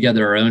to put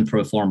together our own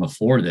pro forma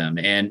for them.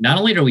 And not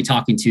only are we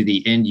talking to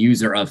the end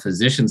user of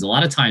physicians, a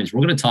lot of times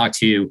we're going to talk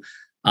to,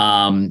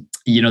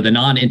 the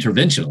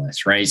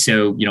non-interventionalists, right?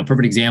 So,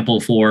 perfect example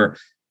for,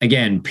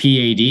 again,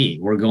 PAD,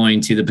 we're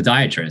going to the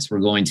podiatrist, we're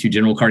going to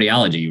general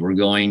cardiology, we're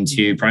going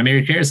to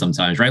primary care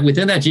sometimes, right?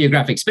 Within that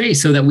geographic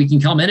space, so that we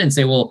can come in and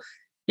say, well,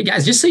 hey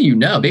guys, just so you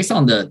know, based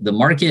on the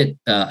market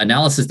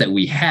analysis that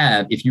we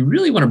have, if you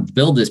really want to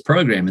build this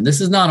program, and this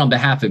is not on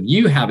behalf of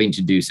you having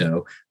to do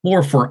so,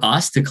 more for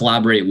us to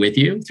collaborate with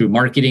you through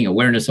marketing,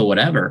 awareness, or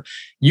whatever,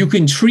 you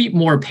can treat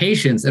more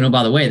patients. And oh,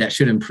 by the way, that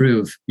should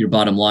improve your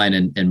bottom line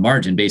and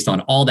margin based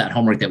on all that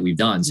homework that we've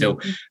done. So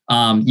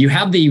you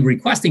have the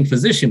requesting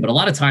physician, but a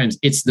lot of times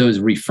it's those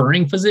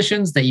referring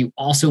physicians that you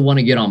also want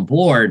to get on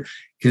board,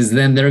 because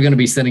then they're going to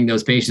be sending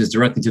those patients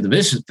directly to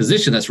the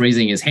physician that's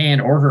raising his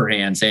hand or her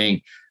hand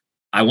saying,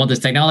 I want this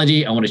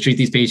technology. I want to treat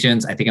these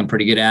patients. I think I'm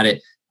pretty good at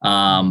it.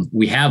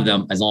 We have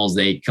them as long as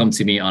they come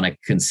to me on a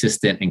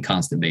consistent and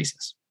constant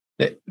basis.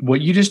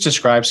 What you just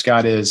described,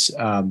 Scott, is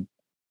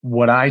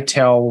what I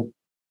tell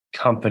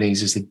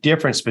companies is the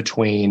difference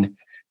between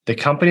the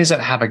companies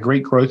that have a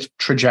great growth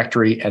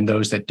trajectory and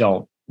those that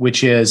don't,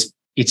 which is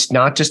it's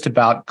not just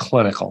about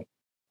clinical,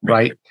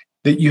 right?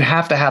 That you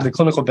have to have the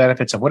clinical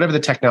benefits of whatever the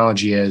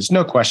technology is,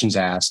 no questions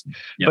asked.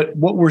 Yep. But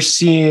what we're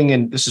seeing,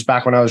 and this is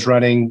back when I was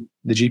running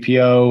the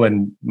GPO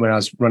and when I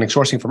was running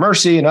sourcing for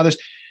Mercy and others,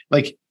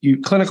 like you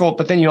clinical,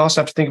 but then you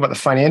also have to think about the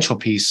financial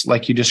piece,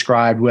 like you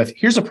described with,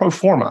 here's a pro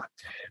forma.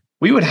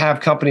 We would have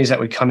companies that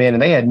would come in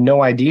and they had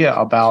no idea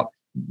about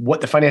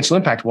what the financial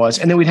impact was.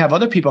 And then we'd have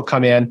other people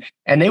come in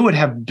and they would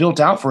have built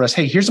out for us,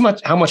 hey, here's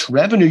how much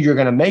revenue you're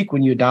going to make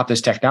when you adopt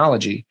this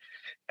technology.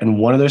 And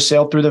one of those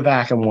sailed through the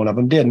VAC and one of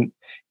them didn't.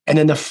 And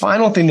then the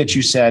final thing that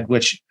you said,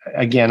 which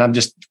again,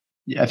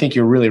 I think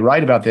you're really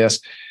right about this,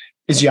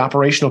 is the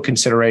operational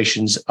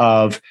considerations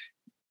of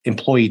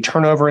employee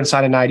turnover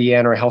inside an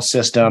IDN or a health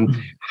system.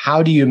 Mm-hmm.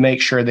 How do you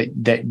make sure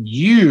that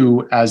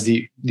you as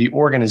the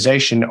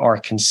organization are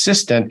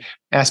consistent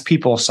as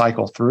people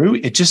cycle through?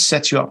 It just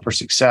sets you up for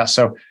success.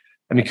 So,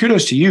 I mean,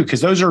 kudos to you,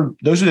 because those are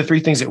the three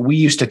things that we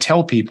used to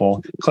tell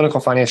people: clinical,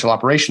 financial,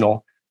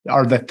 operational,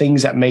 are the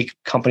things that make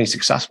companies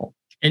successful.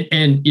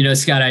 And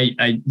Scott,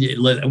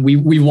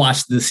 we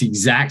watched this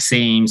exact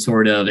same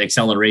sort of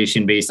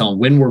acceleration based on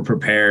when we're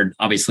prepared,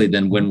 obviously,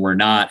 than when we're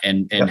not,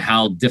 and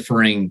how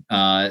differing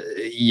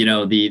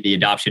the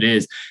adoption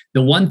is.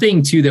 The one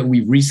thing too that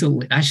we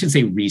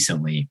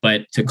recently,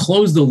 but to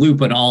close the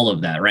loop on all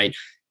of that, right?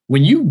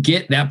 When you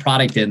get that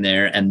product in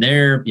there and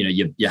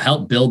you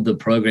help build the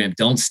program,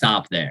 don't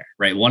stop there,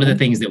 right? One of the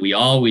things that we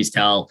always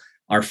tell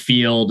our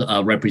field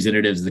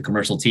representatives, the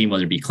commercial team,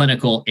 whether it be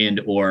clinical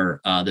and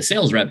or the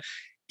sales rep,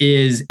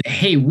 is,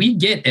 hey, we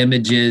get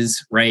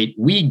images, right?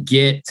 We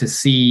get to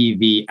see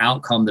the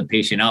outcome, the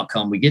patient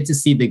outcome. We get to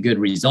see the good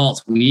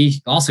results.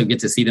 We also get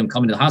to see them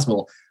come into the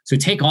hospital. So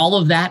take all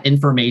of that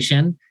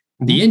information.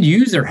 The end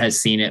user has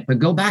seen it, but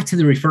go back to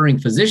the referring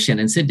physician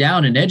and sit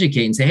down and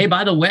educate and say, hey,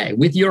 by the way,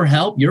 with your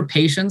help, your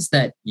patients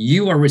that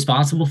you are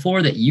responsible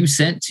for, that you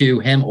sent to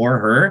him or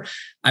her,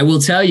 I will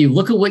tell you,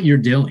 look at what you're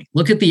doing.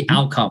 Look at the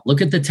outcome.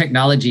 Look at the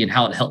technology and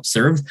how it helps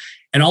serve.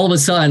 And all of a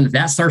sudden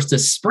that starts to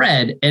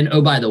spread. And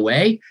oh, by the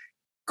way,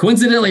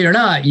 coincidentally or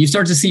not, you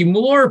start to see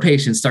more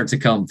patients start to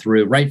come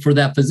through, right, for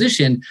that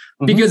physician,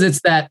 because it's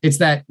that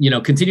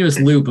continuous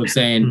loop of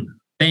saying,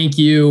 thank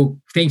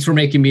you. Thanks for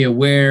making me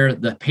aware.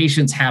 The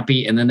patient's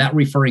happy. And then that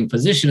referring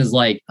physician is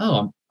like,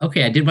 oh,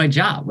 okay, I did my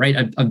job, right?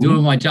 I'm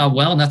doing my job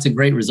well. And that's a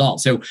great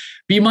result. So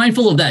be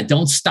mindful of that.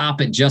 Don't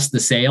stop at just the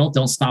sale.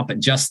 Don't stop at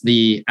just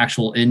the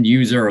actual end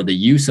user or the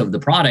use of the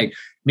product.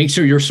 Make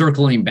sure you're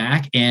circling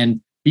back and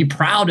be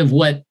proud of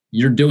what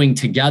you're doing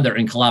together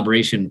in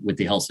collaboration with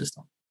the health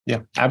system. Yeah,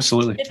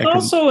 absolutely. It's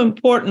also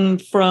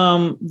important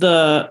from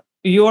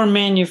your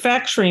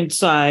manufacturing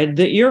side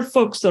that your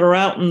folks that are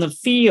out in the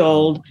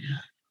field,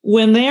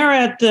 when they're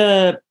at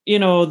the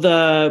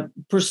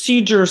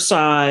procedure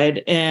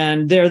side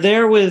and they're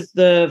there with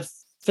the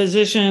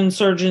physicians,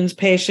 surgeons,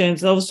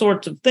 patients, those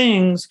sorts of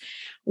things,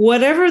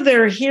 whatever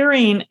they're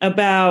hearing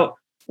about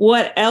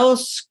what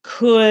else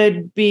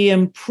could be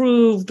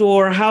improved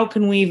or how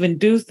can we even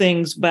do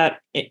things, but,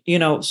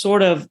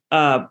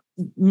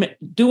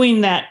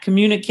 doing that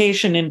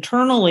communication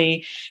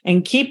internally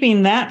and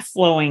keeping that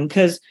flowing.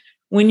 Because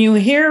when you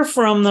hear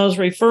from those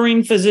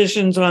referring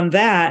physicians on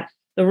that,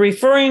 the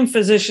referring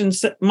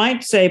physicians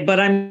might say,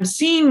 but I'm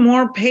seeing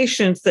more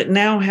patients that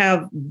now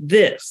have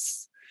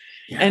this.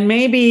 Yeah. And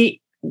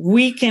maybe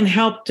we can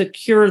help to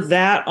cure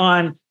that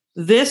on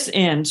this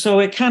end. So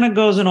it kind of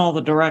goes in all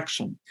the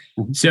direction.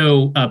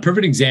 So a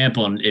perfect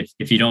example, and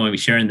if you don't want me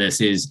sharing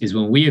this, is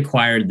when we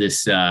acquired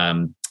this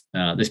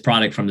this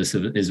product from this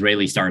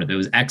Israeli startup. It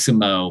was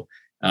Eximo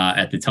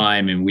at the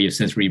time, and we have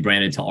since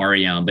rebranded to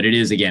Arion. But it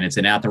is, again, it's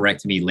an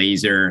atherectomy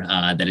laser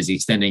that is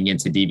extending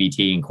into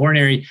DVT and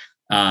coronary.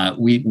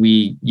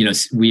 We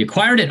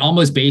acquired it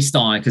almost based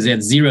on, because it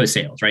had zero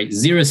sales, right?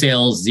 Zero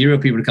sales, zero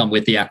people to come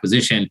with the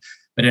acquisition,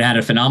 but it had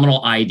a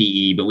phenomenal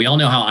IDE. But we all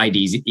know how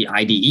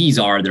IDEs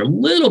are. They're a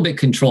little bit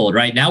controlled,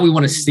 right? Now we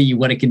want to see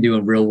what it can do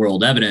in real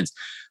world evidence.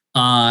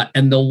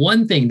 And the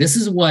one thing, this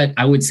is what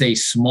I would say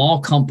small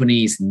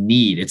companies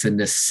need. It's a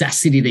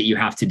necessity that you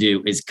have to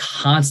do, is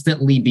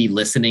constantly be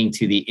listening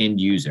to the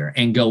end user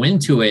and go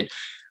into it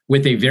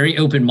with a very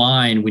open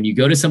mind. When you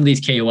go to some of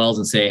these KOLs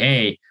and say,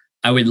 hey,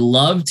 I would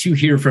love to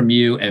hear from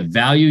you and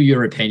value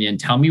your opinion.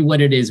 Tell me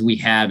what it is we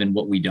have and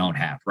what we don't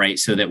have, right?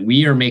 So that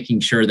we are making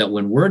sure that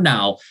when we're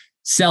now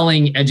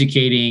selling,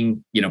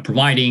 educating,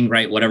 providing,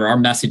 right, whatever our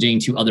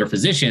messaging to other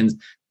physicians,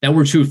 that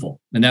we're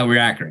truthful and that we're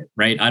accurate,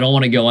 right? I don't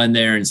want to go in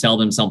there and sell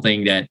them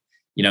something that,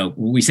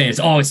 we say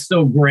it's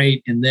so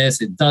great in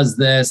this, it does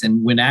this,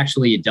 and when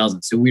actually it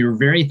doesn't. So we were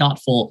very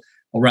thoughtful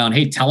around,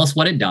 hey, tell us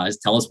what it does,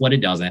 tell us what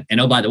it doesn't.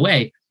 And oh, by the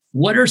way,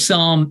 what are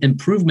some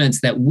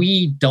improvements that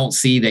we don't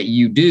see that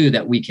you do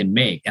that we can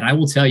make? And I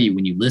will tell you,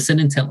 when you listen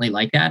intently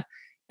like that,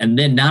 and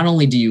then not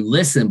only do you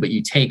listen, but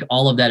you take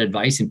all of that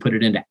advice and put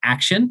it into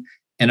action,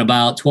 and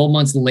about 12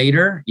 months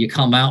later, you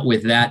come out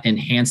with that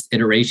enhanced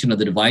iteration of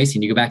the device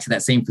and you go back to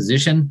that same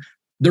physician,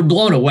 they're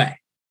blown away.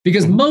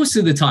 Because most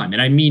of the time,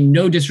 and I mean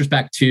no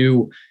disrespect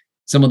to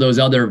some of those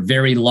other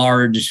very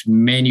large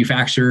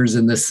manufacturers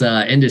in this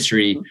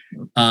industry,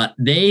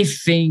 they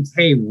think,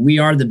 hey, we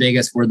are the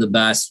biggest, we're the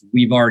best,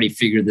 we've already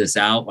figured this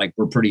out, like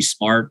we're pretty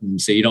smart,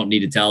 and so you don't need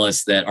to tell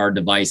us that our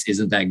device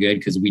isn't that good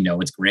because we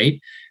know it's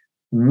great.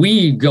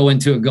 We go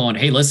into it going,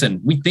 hey,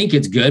 listen, we think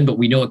it's good, but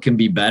we know it can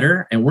be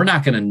better. And we're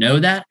not going to know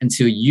that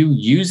until you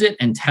use it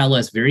and tell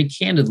us very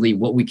candidly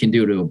what we can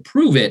do to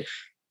improve it.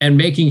 And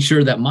making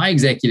sure that my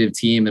executive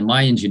team and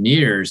my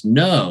engineers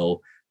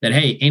know that,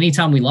 hey,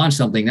 anytime we launch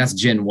something, that's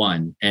Gen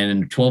 1.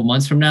 And 12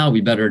 months from now, we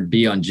better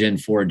be on Gen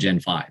 4, Gen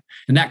 5.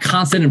 And that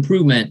constant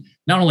improvement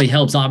not only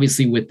helps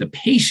obviously with the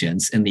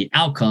patients and the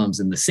outcomes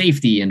and the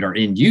safety and our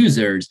end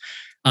users,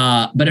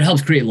 but it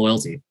helps create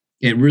loyalty.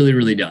 It really,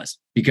 really does,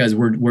 because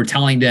we're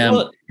telling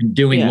them and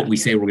doing what we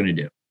say we're going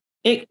to do.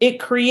 It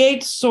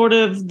creates sort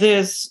of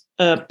this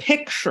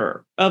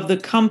picture of the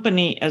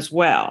company as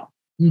well.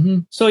 Mm-hmm.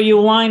 So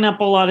you line up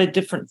a lot of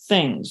different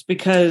things,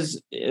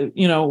 because,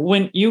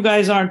 when you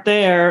guys aren't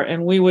there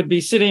and we would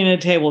be sitting at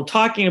a table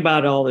talking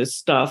about all this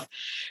stuff,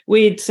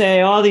 we'd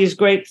say all these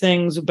great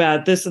things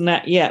about this and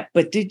that. Yeah.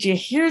 But did you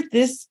hear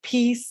this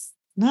piece?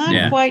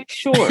 Not quite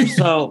sure.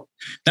 So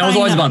that was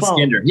always about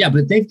Skinder. Yeah.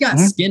 But they've got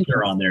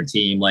Skinder on their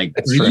team. Like,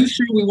 are you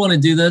sure we want to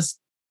do this?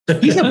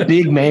 He's a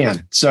big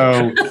man.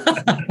 So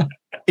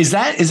Is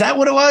that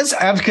what it was?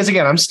 Because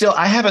again,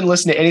 I haven't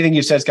listened to anything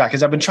you've said, Scott,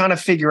 because I've been trying to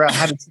figure out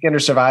how did Skinder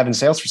survive in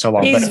sales for so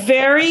long. He's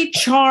very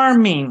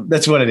charming.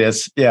 That's what it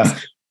is. Yeah.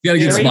 You got to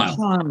get a smile.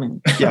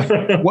 Charming.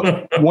 Yeah.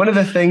 One of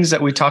the things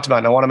that we talked about,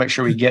 and I want to make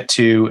sure we get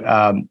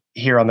to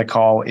here on the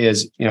call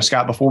is,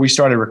 Scott, before we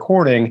started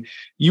recording,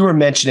 you were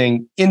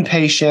mentioning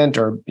inpatient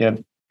or,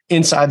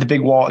 inside the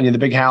big wall, the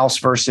big house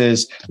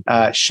versus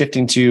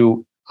shifting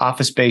to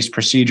office-based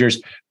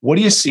procedures. What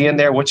do you see in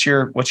there? What's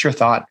your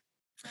thought?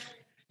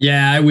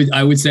 Yeah,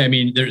 I would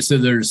say,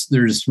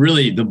 there's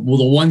really the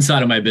one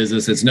side of my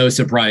business. It's no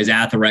surprise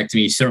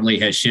atherectomy certainly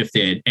has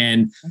shifted.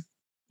 And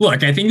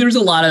look, I think there's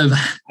a lot of,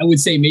 I would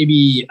say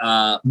maybe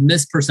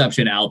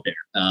misperception out there,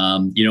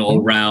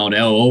 around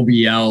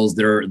OBLs.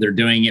 They're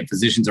doing it.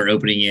 Physicians are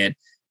opening it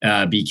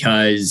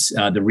because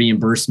the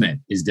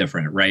reimbursement is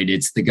different, right?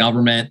 It's the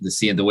government,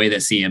 the way that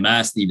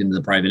CMS, even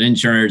the private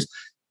insurers,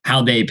 how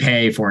they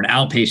pay for an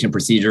outpatient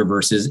procedure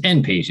versus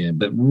inpatient.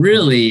 But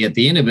really, at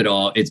the end of it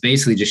all, it's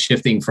basically just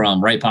shifting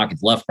from right pocket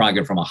to left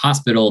pocket from a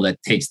hospital that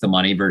takes the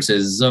money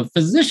versus a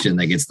physician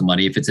that gets the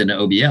money if it's an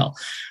OBL.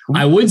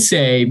 I would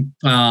say,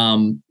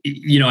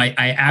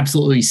 I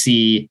absolutely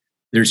see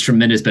there's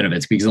tremendous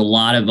benefits, because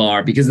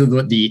because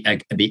of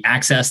the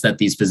access that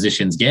these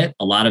physicians get,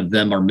 a lot of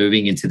them are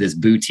moving into this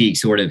boutique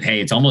sort of, hey,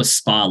 it's almost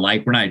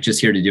spa-like. We're not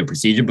just here to do a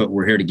procedure, but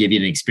we're here to give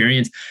you an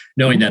experience,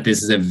 knowing that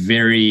this is a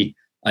very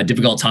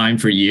difficult time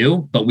for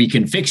you, but we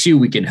can fix you,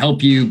 we can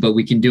help you, but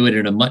we can do it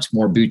in a much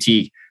more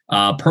boutique,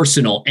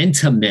 personal,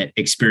 intimate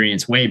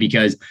experience way.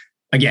 Because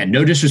again,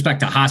 no disrespect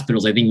to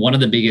hospitals, I think one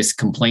of the biggest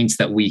complaints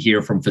that we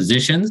hear from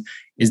physicians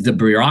is the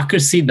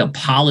bureaucracy, the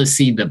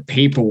policy, the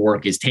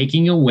paperwork is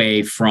taking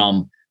away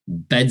from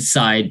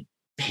bedside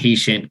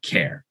patient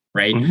care,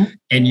 right? Mm-hmm.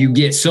 And you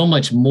get so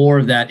much more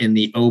of that in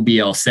the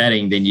OBL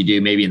setting than you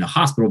do maybe in the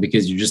hospital,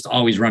 because you're just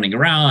always running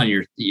around,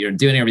 you're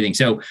doing everything.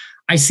 So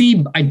I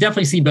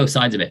definitely see both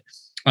sides of it.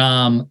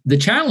 The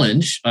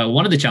challenge,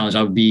 one of the challenges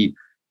I would be,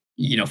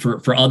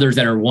 for others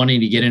that are wanting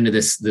to get into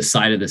this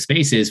side of the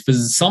space is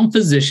some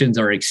physicians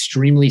are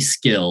extremely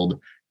skilled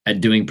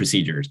at doing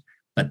procedures,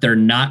 but they're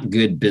not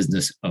good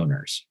business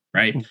owners,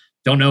 right? Mm-hmm.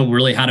 Don't know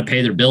really how to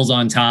pay their bills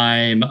on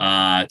time.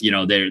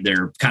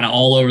 They're kind of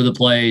all over the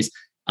place.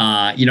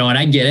 And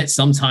I get it.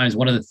 Sometimes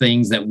one of the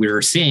things that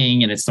we're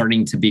seeing, and it's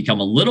starting to become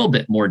a little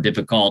bit more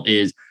difficult,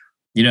 is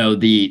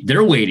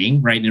they're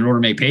waiting, right? In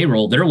order to make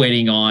payroll, they're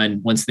waiting on,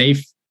 once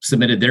they've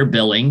submitted their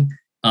billing,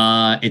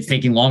 it's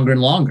taking longer and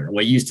longer.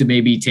 What used to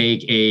maybe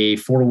take a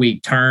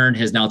 4-week turn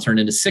has now turned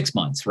into 6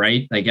 months,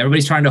 right? Like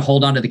everybody's trying to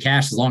hold on to the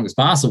cash as long as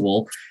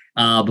possible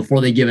before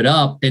they give it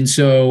up. And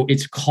so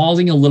it's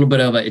causing a little bit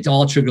of it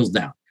all trickles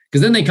down,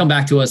 because then they come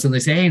back to us and they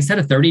say, hey, instead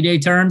of 30-day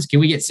terms, can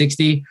we get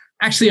 60?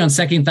 Actually, on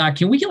second thought,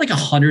 can we get like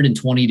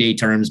 120-day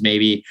terms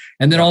maybe?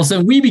 And then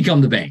also we become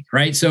the bank,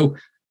 right? So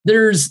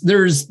there's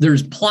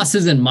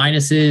pluses and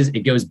minuses.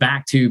 It goes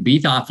back to be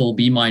thoughtful,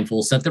 be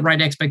mindful, set the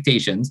right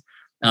expectations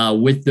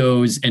with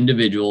those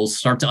individuals,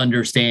 start to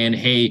understand,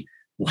 hey,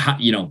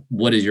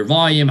 what is your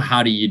volume?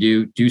 How do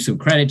you do some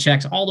credit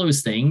checks? All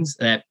those things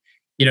that,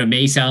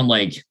 may sound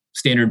like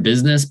standard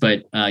business,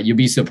 but you'll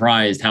be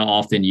surprised how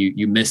often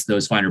you miss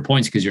those finer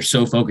points because you're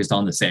so focused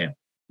on the sale.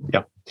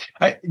 Yeah.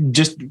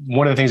 Just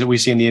one of the things that we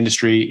see in the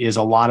industry is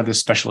a lot of this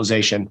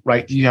specialization,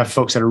 right? You have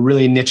folks that are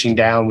really niching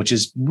down, which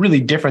is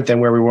really different than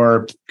where we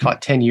were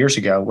 10 years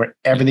ago, where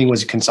everything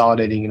was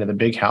consolidating into the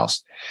big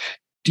house.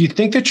 Do you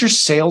think that your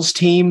sales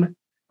team,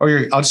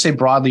 or I'll just say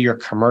broadly, your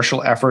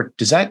commercial effort,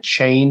 does that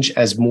change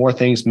as more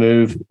things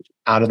move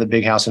out of the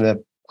big house into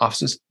the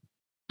offices?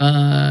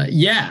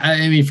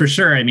 Yeah, for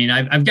sure.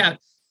 I've got,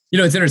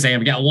 it's interesting.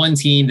 I've got one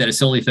team that is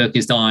solely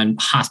focused on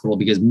hospital,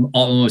 because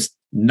almost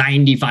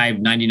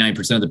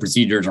 99% of the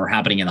procedures are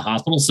happening in the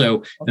hospital.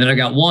 So, and then I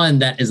got one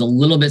that is a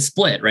little bit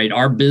split, right?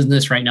 Our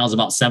business right now is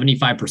about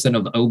 75%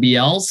 of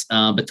OBLs,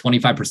 but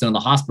 25% of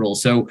the hospital.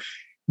 So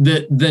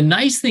the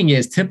nice thing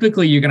is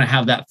typically you're going to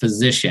have that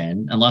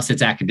physician, unless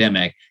it's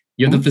academic,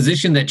 you have the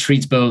physician that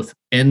treats both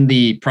in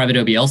the private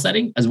OBL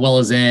setting, as well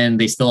as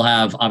they still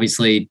have,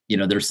 obviously,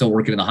 they're still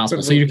working in the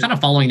hospital. So you're kind of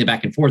following the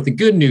back and forth. The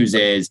good news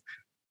is,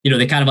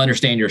 they kind of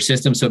understand your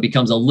system. So it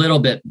becomes a little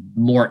bit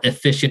more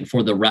efficient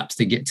for the reps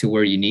to get to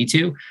where you need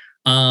to.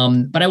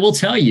 But I will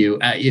tell you,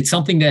 it's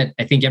something that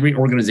I think every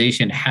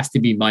organization has to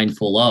be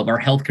mindful of.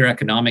 Our healthcare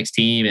economics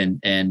team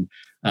and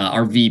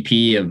our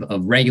VP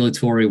of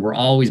regulatory. We're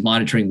always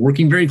monitoring,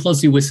 working very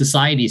closely with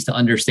societies to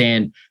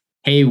understand,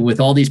 hey, with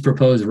all these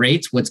proposed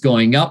rates, what's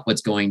going up,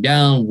 what's going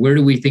down, where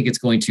do we think it's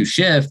going to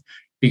shift?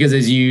 Because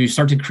as you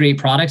start to create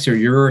products or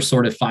your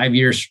sort of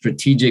 5-year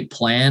strategic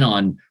plan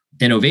on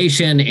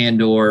innovation and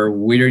or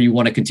where you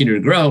want to continue to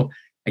grow,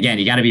 again,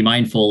 you got to be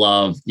mindful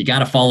of, you got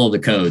to follow the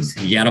codes.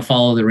 You got to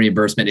follow the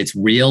reimbursement. It's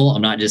real.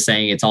 I'm not just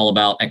saying it's all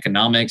about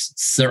economics.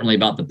 It's certainly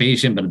about the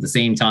patient, but at the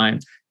same time,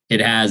 it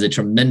has a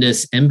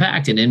tremendous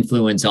impact and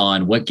influence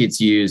on what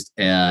gets used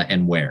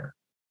and where.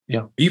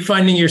 Yeah. Are you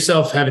finding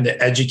yourself having to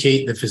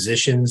educate the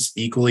physicians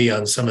equally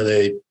on some of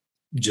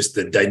just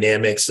the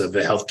dynamics of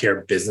the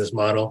healthcare business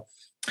model?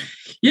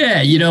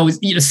 Yeah,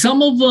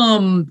 some of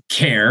them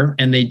care,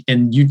 and they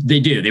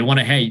do. They want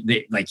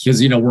to,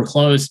 because we're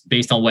close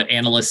based on what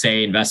analysts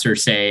say,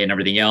 investors say, and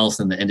everything else,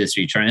 and the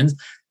industry trends.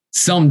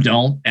 Some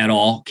don't at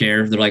all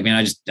care. They're like,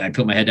 man, I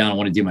put my head down. I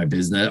want to do my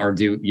business or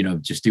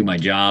just do my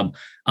job.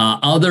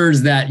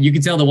 Others that you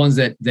can tell, the ones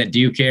that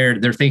do care,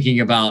 they're thinking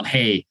about,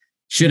 hey,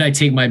 should I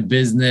take my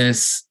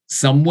business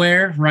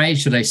somewhere, right?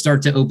 Should I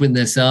start to open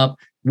this up?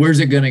 Where's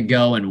it going to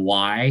go and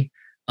why?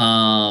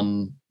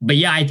 But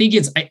yeah, I think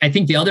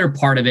the other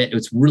part of it,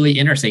 it's really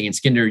interesting. And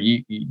Skinder,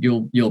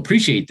 you'll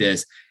appreciate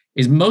this,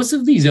 is most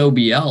of these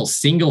OBLs,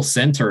 single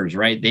centers,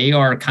 right? They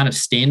are kind of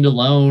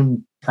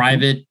standalone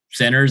private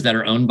centers that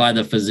are owned by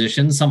the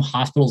physicians. Some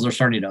hospitals are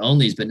starting to own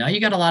these, but now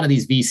you got a lot of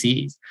these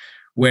VCs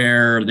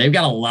where they've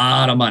got a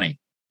lot of money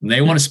and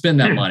they want to spend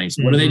that money.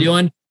 So what are they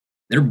doing?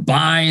 They're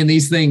buying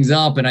these things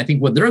up. And I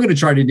think what they're going to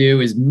try to do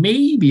is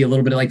maybe a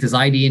little bit like this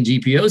ID and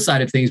GPO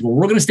side of things, where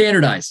we're going to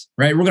standardize,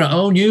 right? We're going to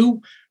own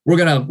you. We're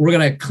going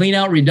to clean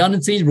out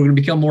redundancies. We're going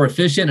to become more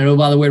efficient. And oh,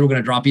 by the way, we're going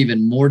to drop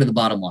even more to the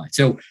bottom line.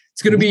 So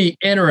it's going to be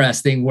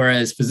interesting.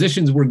 Whereas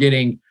physicians were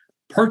getting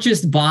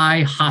purchased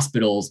by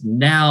hospitals,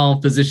 now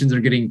physicians are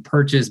getting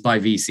purchased by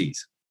VCs.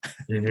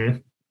 Mm-hmm.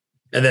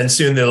 And then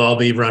soon they'll all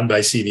be run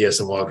by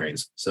CVS and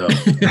Walgreens. So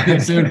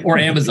soon, or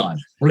Amazon.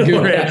 We're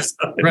good.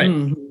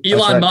 Right.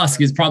 Elon Musk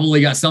has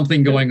probably got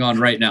something going on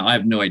right now. I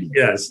have no idea.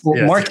 Yes. Well,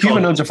 yes. Mark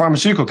Cuban owns a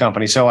pharmaceutical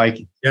company, so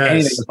anything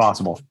is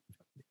possible.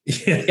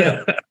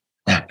 Yeah.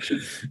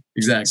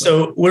 Exactly.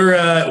 So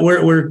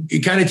we're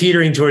kind of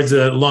teetering towards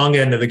the long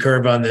end of the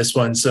curve on this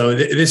one. So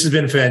this has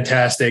been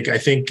fantastic. I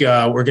think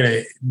we're going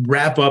to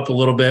wrap up a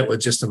little bit with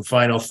just some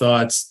final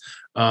thoughts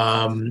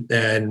and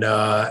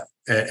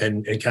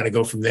kind of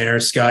go from there.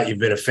 Scott, you've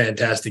been a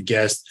fantastic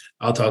guest.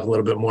 I'll talk a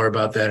little bit more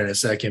about that in a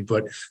second,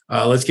 but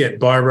let's get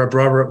Barbara.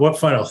 Barbara, what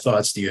final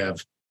thoughts do you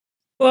have?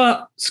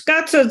 Well,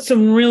 Scott said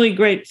some really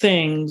great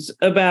things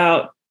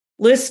about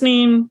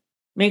listening,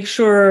 make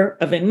sure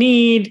of a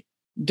need,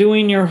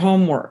 doing your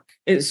homework.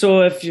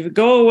 So if you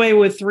go away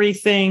with 3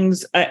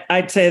 things,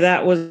 I'd say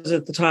that was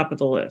at the top of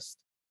the list.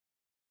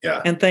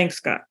 Yeah. And thanks,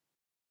 Scott.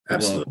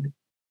 Absolutely.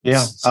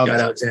 Yeah. Scott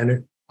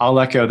Alexander. I'll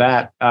echo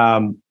that.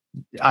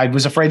 I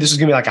was afraid this was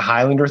going to be like a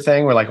Highlander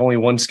thing where like only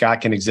one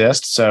Scott can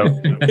exist. So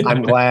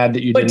I'm glad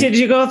that you did. But did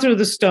you go through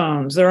the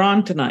Stones? They're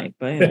on tonight.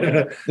 But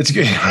anyway. It's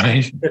good,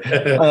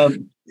 right?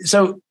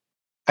 So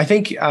I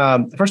think,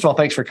 first of all,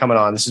 thanks for coming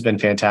on. This has been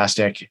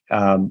fantastic.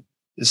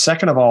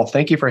 Second of all,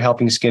 thank you for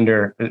helping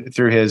Skinder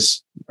through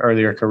his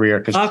earlier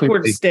career.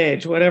 Awkward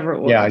stage, whatever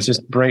it was. Yeah, it's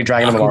just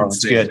dragging him along.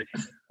 It's good.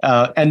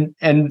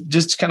 And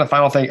just kind of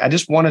final thing, I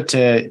just wanted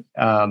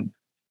to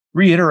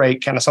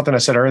reiterate kind of something I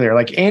said earlier.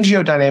 Like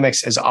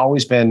AngioDynamics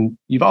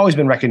you've always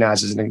been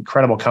recognized as an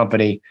incredible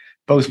company,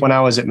 both when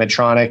I was at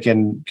Medtronic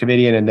and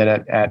Covidien and then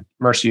at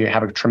Mercy. You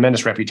have a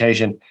tremendous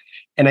reputation.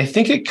 And I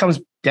think it comes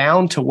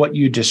down to what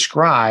you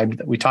described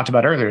that we talked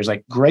about earlier, is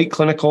like great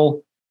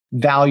clinical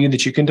value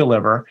that you can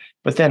deliver,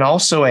 but then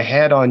also a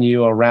head on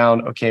you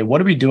around, okay, what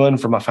are we doing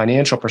from a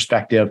financial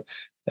perspective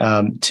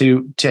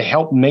to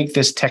help make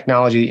this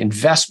technology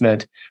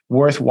investment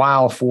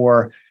worthwhile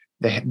for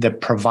the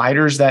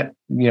providers that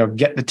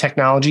get the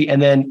technology,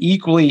 and then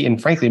equally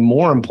and frankly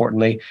more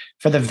importantly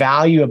for the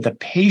value of the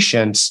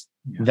patients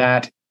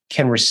that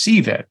can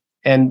receive it.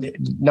 And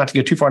not to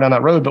go too far down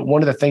that road, but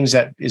one of the things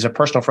that is a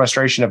personal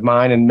frustration of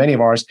mine and many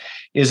of ours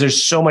is there's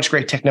so much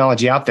great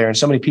technology out there and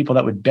so many people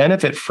that would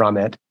benefit from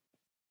it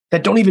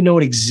that don't even know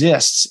it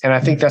exists. And I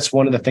think that's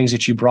one of the things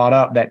that you brought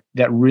up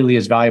that really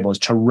is valuable, is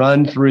to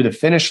run through the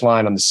finish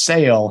line on the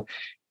sale,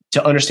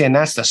 to understand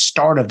that's the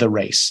start of the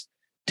race,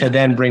 to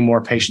then bring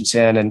more patients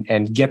in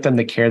and get them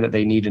the care that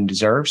they need and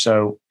deserve.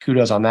 So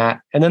kudos on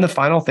that. And then the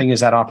final thing is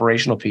that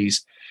operational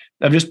piece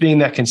of just being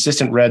that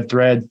consistent red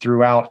thread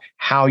throughout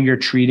how you're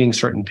treating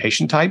certain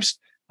patient types,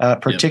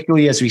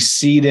 particularly as we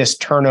see this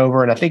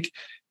turnover. And I think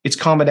it's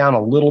calming down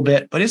a little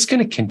bit, but it's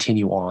going to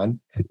continue on.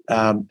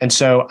 And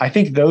so I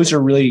think those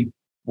are really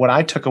what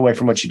I took away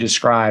from what you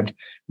described,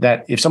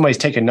 that if somebody's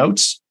taking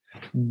notes,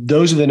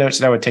 those are the notes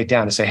that I would take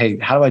down to say, hey,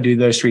 how do I do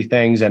those 3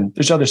 things? And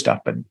there's other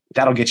stuff, but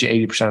that'll get you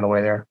 80% of the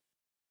way there.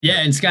 Yeah.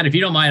 And Scott, if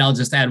you don't mind, I'll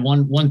just add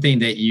one thing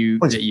that you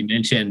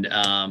mentioned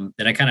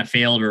that I kind of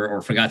failed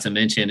or forgot to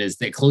mention, is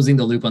that closing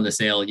the loop on the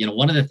sale.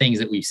 One of the things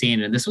that we've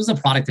seen, and this was a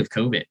product of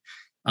COVID,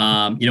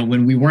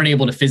 When we weren't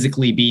able to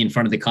physically be in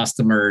front of the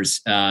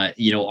customers,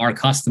 our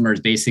customers,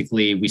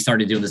 basically, we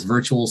started doing this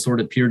virtual sort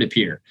of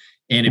peer-to-peer.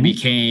 And it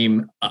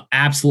became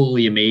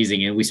absolutely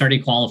amazing. And we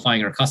started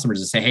qualifying our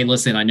customers to say, hey,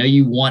 listen, I know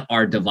you want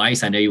our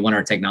device. I know you want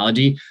our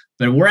technology,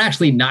 but we're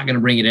actually not going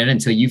to bring it in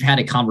until you've had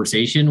a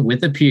conversation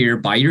with a peer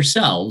by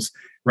yourselves,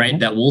 right?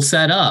 That we'll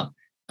set up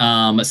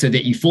so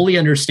that you fully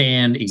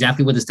understand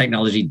exactly what this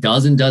technology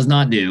does and does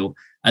not do,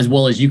 as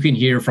well as you can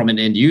hear from an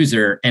end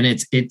user. And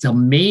it's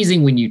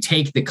amazing when you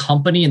take the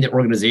company and the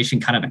organization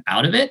kind of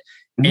out of it.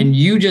 And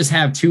you just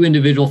have two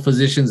individual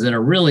physicians that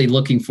are really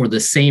looking for the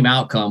same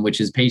outcome,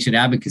 which is patient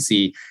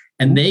advocacy.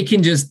 And they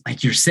can just,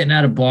 like, you're sitting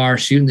at a bar,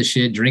 shooting the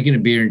shit, drinking a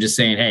beer, and just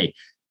saying, hey,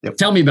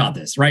 tell me about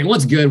this, right?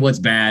 What's good, what's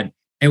bad?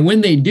 And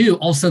when they do,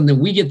 all of a sudden, then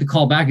we get the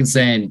call back and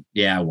saying,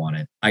 yeah, I want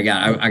it. I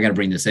got to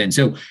bring this in.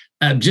 So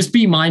just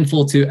be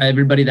mindful to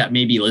everybody that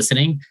may be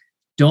listening.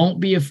 Don't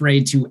be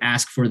afraid to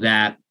ask for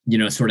that,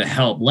 sort of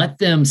help. Let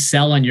them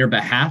sell on your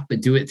behalf,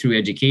 but do it through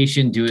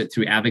education, do it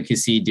through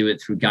advocacy, do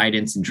it through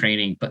guidance and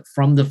training, but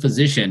from the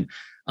physician,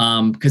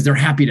 because they're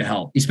happy to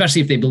help,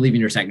 especially if they believe in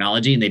your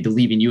technology and they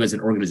believe in you as an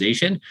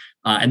organization.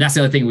 And that's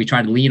the other thing we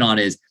try to lean on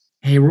is,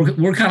 hey,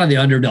 we're kind of the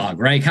underdog,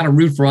 right? Kind of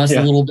root for us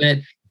a little bit.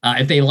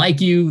 If they like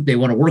you, they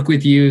want to work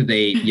with you.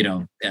 They,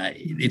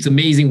 it's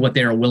amazing what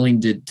they are willing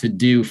to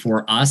do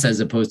for us as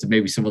opposed to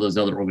maybe some of those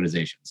other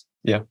organizations.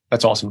 Yeah,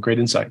 that's awesome. Great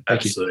insight.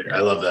 Thank Absolutely. you. I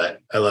love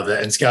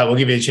that. And Scott, we'll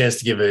give you a chance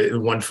to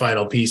give one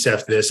final piece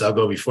after this. I'll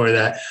go before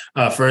that.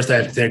 First, I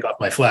have to take off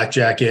my flak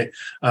jacket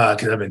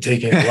because I've been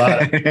taking a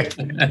lot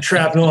of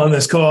shrapnel on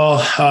this call.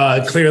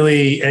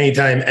 Clearly,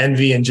 anytime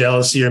envy and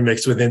jealousy are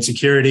mixed with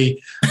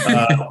insecurity,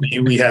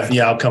 we have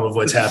the outcome of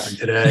what's happened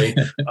today.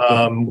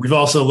 We've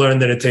also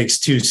learned that it takes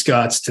two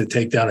Scotts to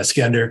take down a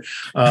Skender.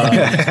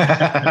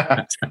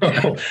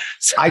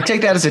 I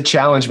take that as a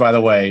challenge, by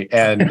the way.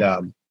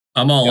 And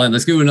I'm all in.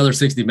 Let's go another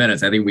 60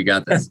 minutes. I think we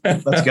got this.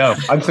 Let's go.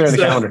 I'm clearing the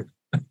calendar.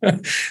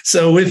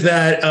 So with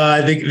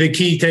that, the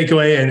key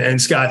takeaway,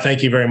 and Scott,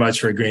 thank you very much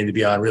for agreeing to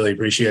be on. Really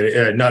appreciate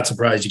it. Not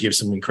surprised, you give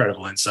some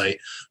incredible insight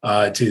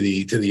to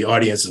the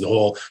audience as a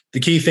whole. The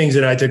key things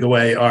that I took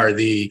away are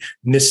the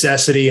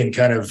necessity, and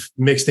kind of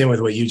mixed in with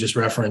what you just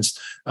referenced.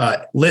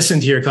 Listen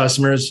to your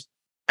customers.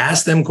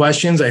 Ask them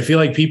questions. I feel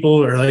like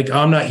people are like, oh,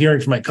 I'm not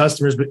hearing from my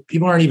customers, but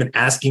people aren't even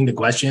asking the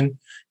question.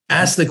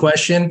 Ask the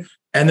question.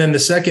 And then the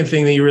second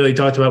thing that you really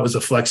talked about was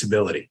the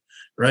flexibility,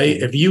 right?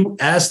 If you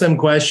ask them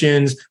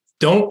questions,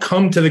 don't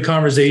come to the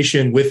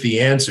conversation with the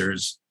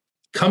answers.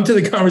 Come to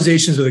the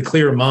conversations with a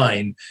clear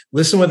mind.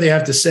 Listen what they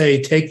have to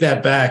say. Take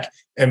that back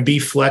and be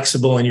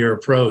flexible in your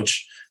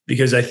approach.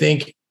 Because I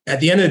think at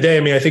the end of the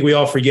day, I think we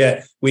all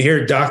forget. We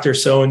hear Dr.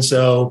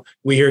 So-and-so,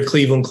 we hear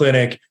Cleveland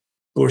Clinic,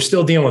 but we're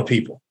still dealing with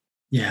people.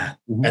 Yeah.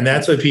 And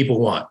that's what people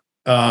want.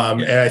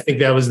 And I think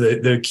that was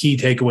the key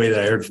takeaway that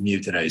I heard from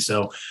you today.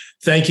 So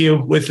thank you.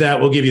 With that,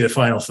 we'll give you the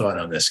final thought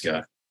on this,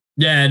 Scott.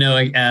 Yeah,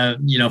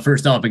 no,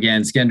 first off,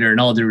 again, Skender, in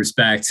all due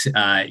respect,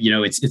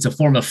 it's a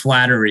form of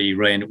flattery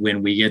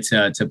when we get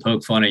to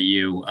poke fun at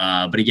you.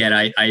 But again,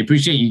 I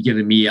appreciate you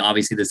giving me,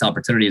 obviously, this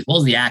opportunity as well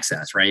as the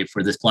access, right,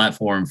 for this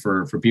platform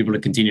for people to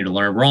continue to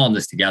learn. We're all in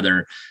this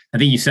together. I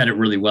think you said it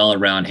really well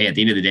around, hey, at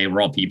the end of the day,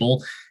 we're all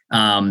people.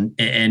 And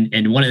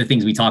one of the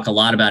things we talk a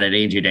lot about at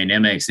Angio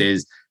Dynamics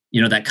is,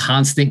 that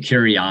constant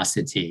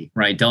curiosity,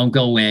 right? Don't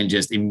go in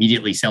just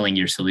immediately selling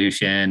your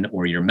solution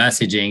or your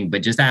messaging,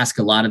 but just ask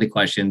a lot of the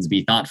questions,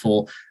 be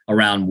thoughtful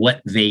around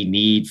what they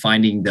need,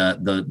 finding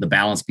the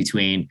balance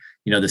between,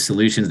 the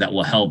solutions that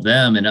will help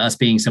them and us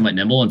being somewhat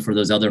nimble. And for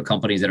those other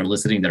companies that are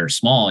listening that are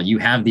small, you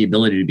have the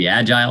ability to be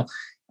agile,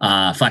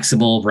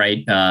 flexible,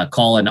 right?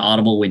 Call an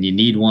audible when you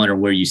need one or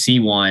where you see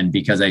one,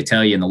 because I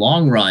tell you in the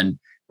long run,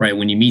 right,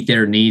 when you meet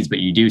their needs, but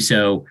you do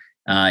so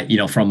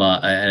from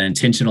an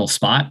intentional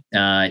spot,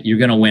 you're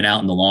going to win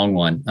out in the long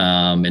run.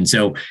 And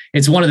so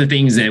it's one of the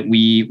things that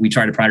we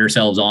try to pride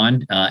ourselves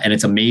on. And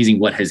it's amazing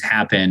what has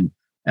happened,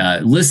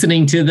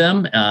 listening to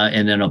them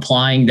and then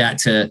applying that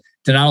to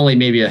not only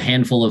maybe a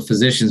handful of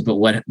physicians, but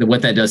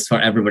what that does for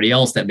everybody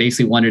else that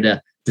basically wanted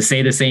to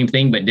say the same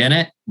thing, but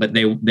didn't, but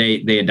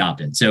they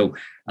adopted. So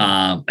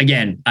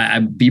again,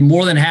 I'd be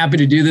more than happy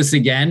to do this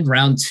again,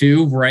 round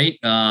 2, right?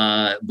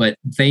 But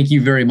thank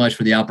you very much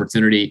for the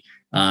opportunity.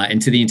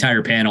 And to the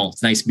entire panel,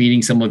 it's nice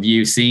meeting some of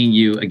you, seeing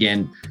you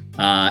again,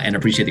 and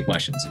appreciate the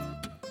questions.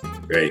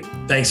 Great.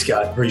 Thanks,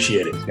 Scott.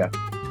 Appreciate it. Yeah.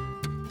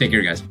 Take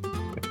care, guys.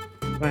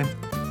 Bye.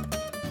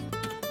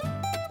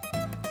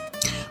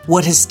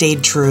 What has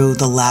stayed true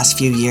the last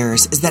few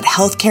years is that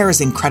healthcare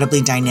is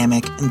incredibly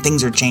dynamic and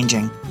things are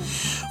changing.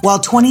 While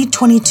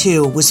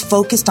 2022 was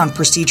focused on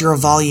procedural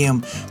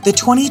volume, the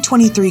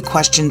 2023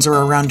 questions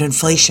are around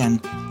inflation,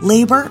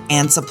 labor,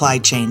 and supply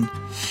chain.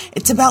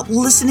 It's about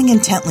listening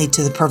intently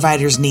to the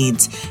provider's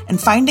needs and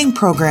finding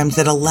programs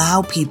that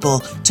allow people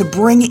to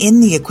bring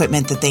in the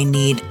equipment that they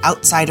need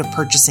outside of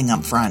purchasing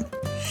upfront.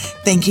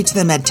 Thank you to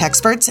the Medtech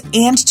experts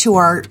and to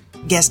our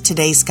guest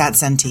today, Scott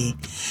Senti.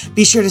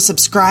 Be sure to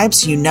subscribe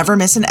so you never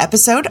miss an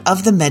episode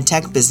of the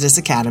Medtech Business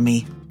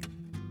Academy.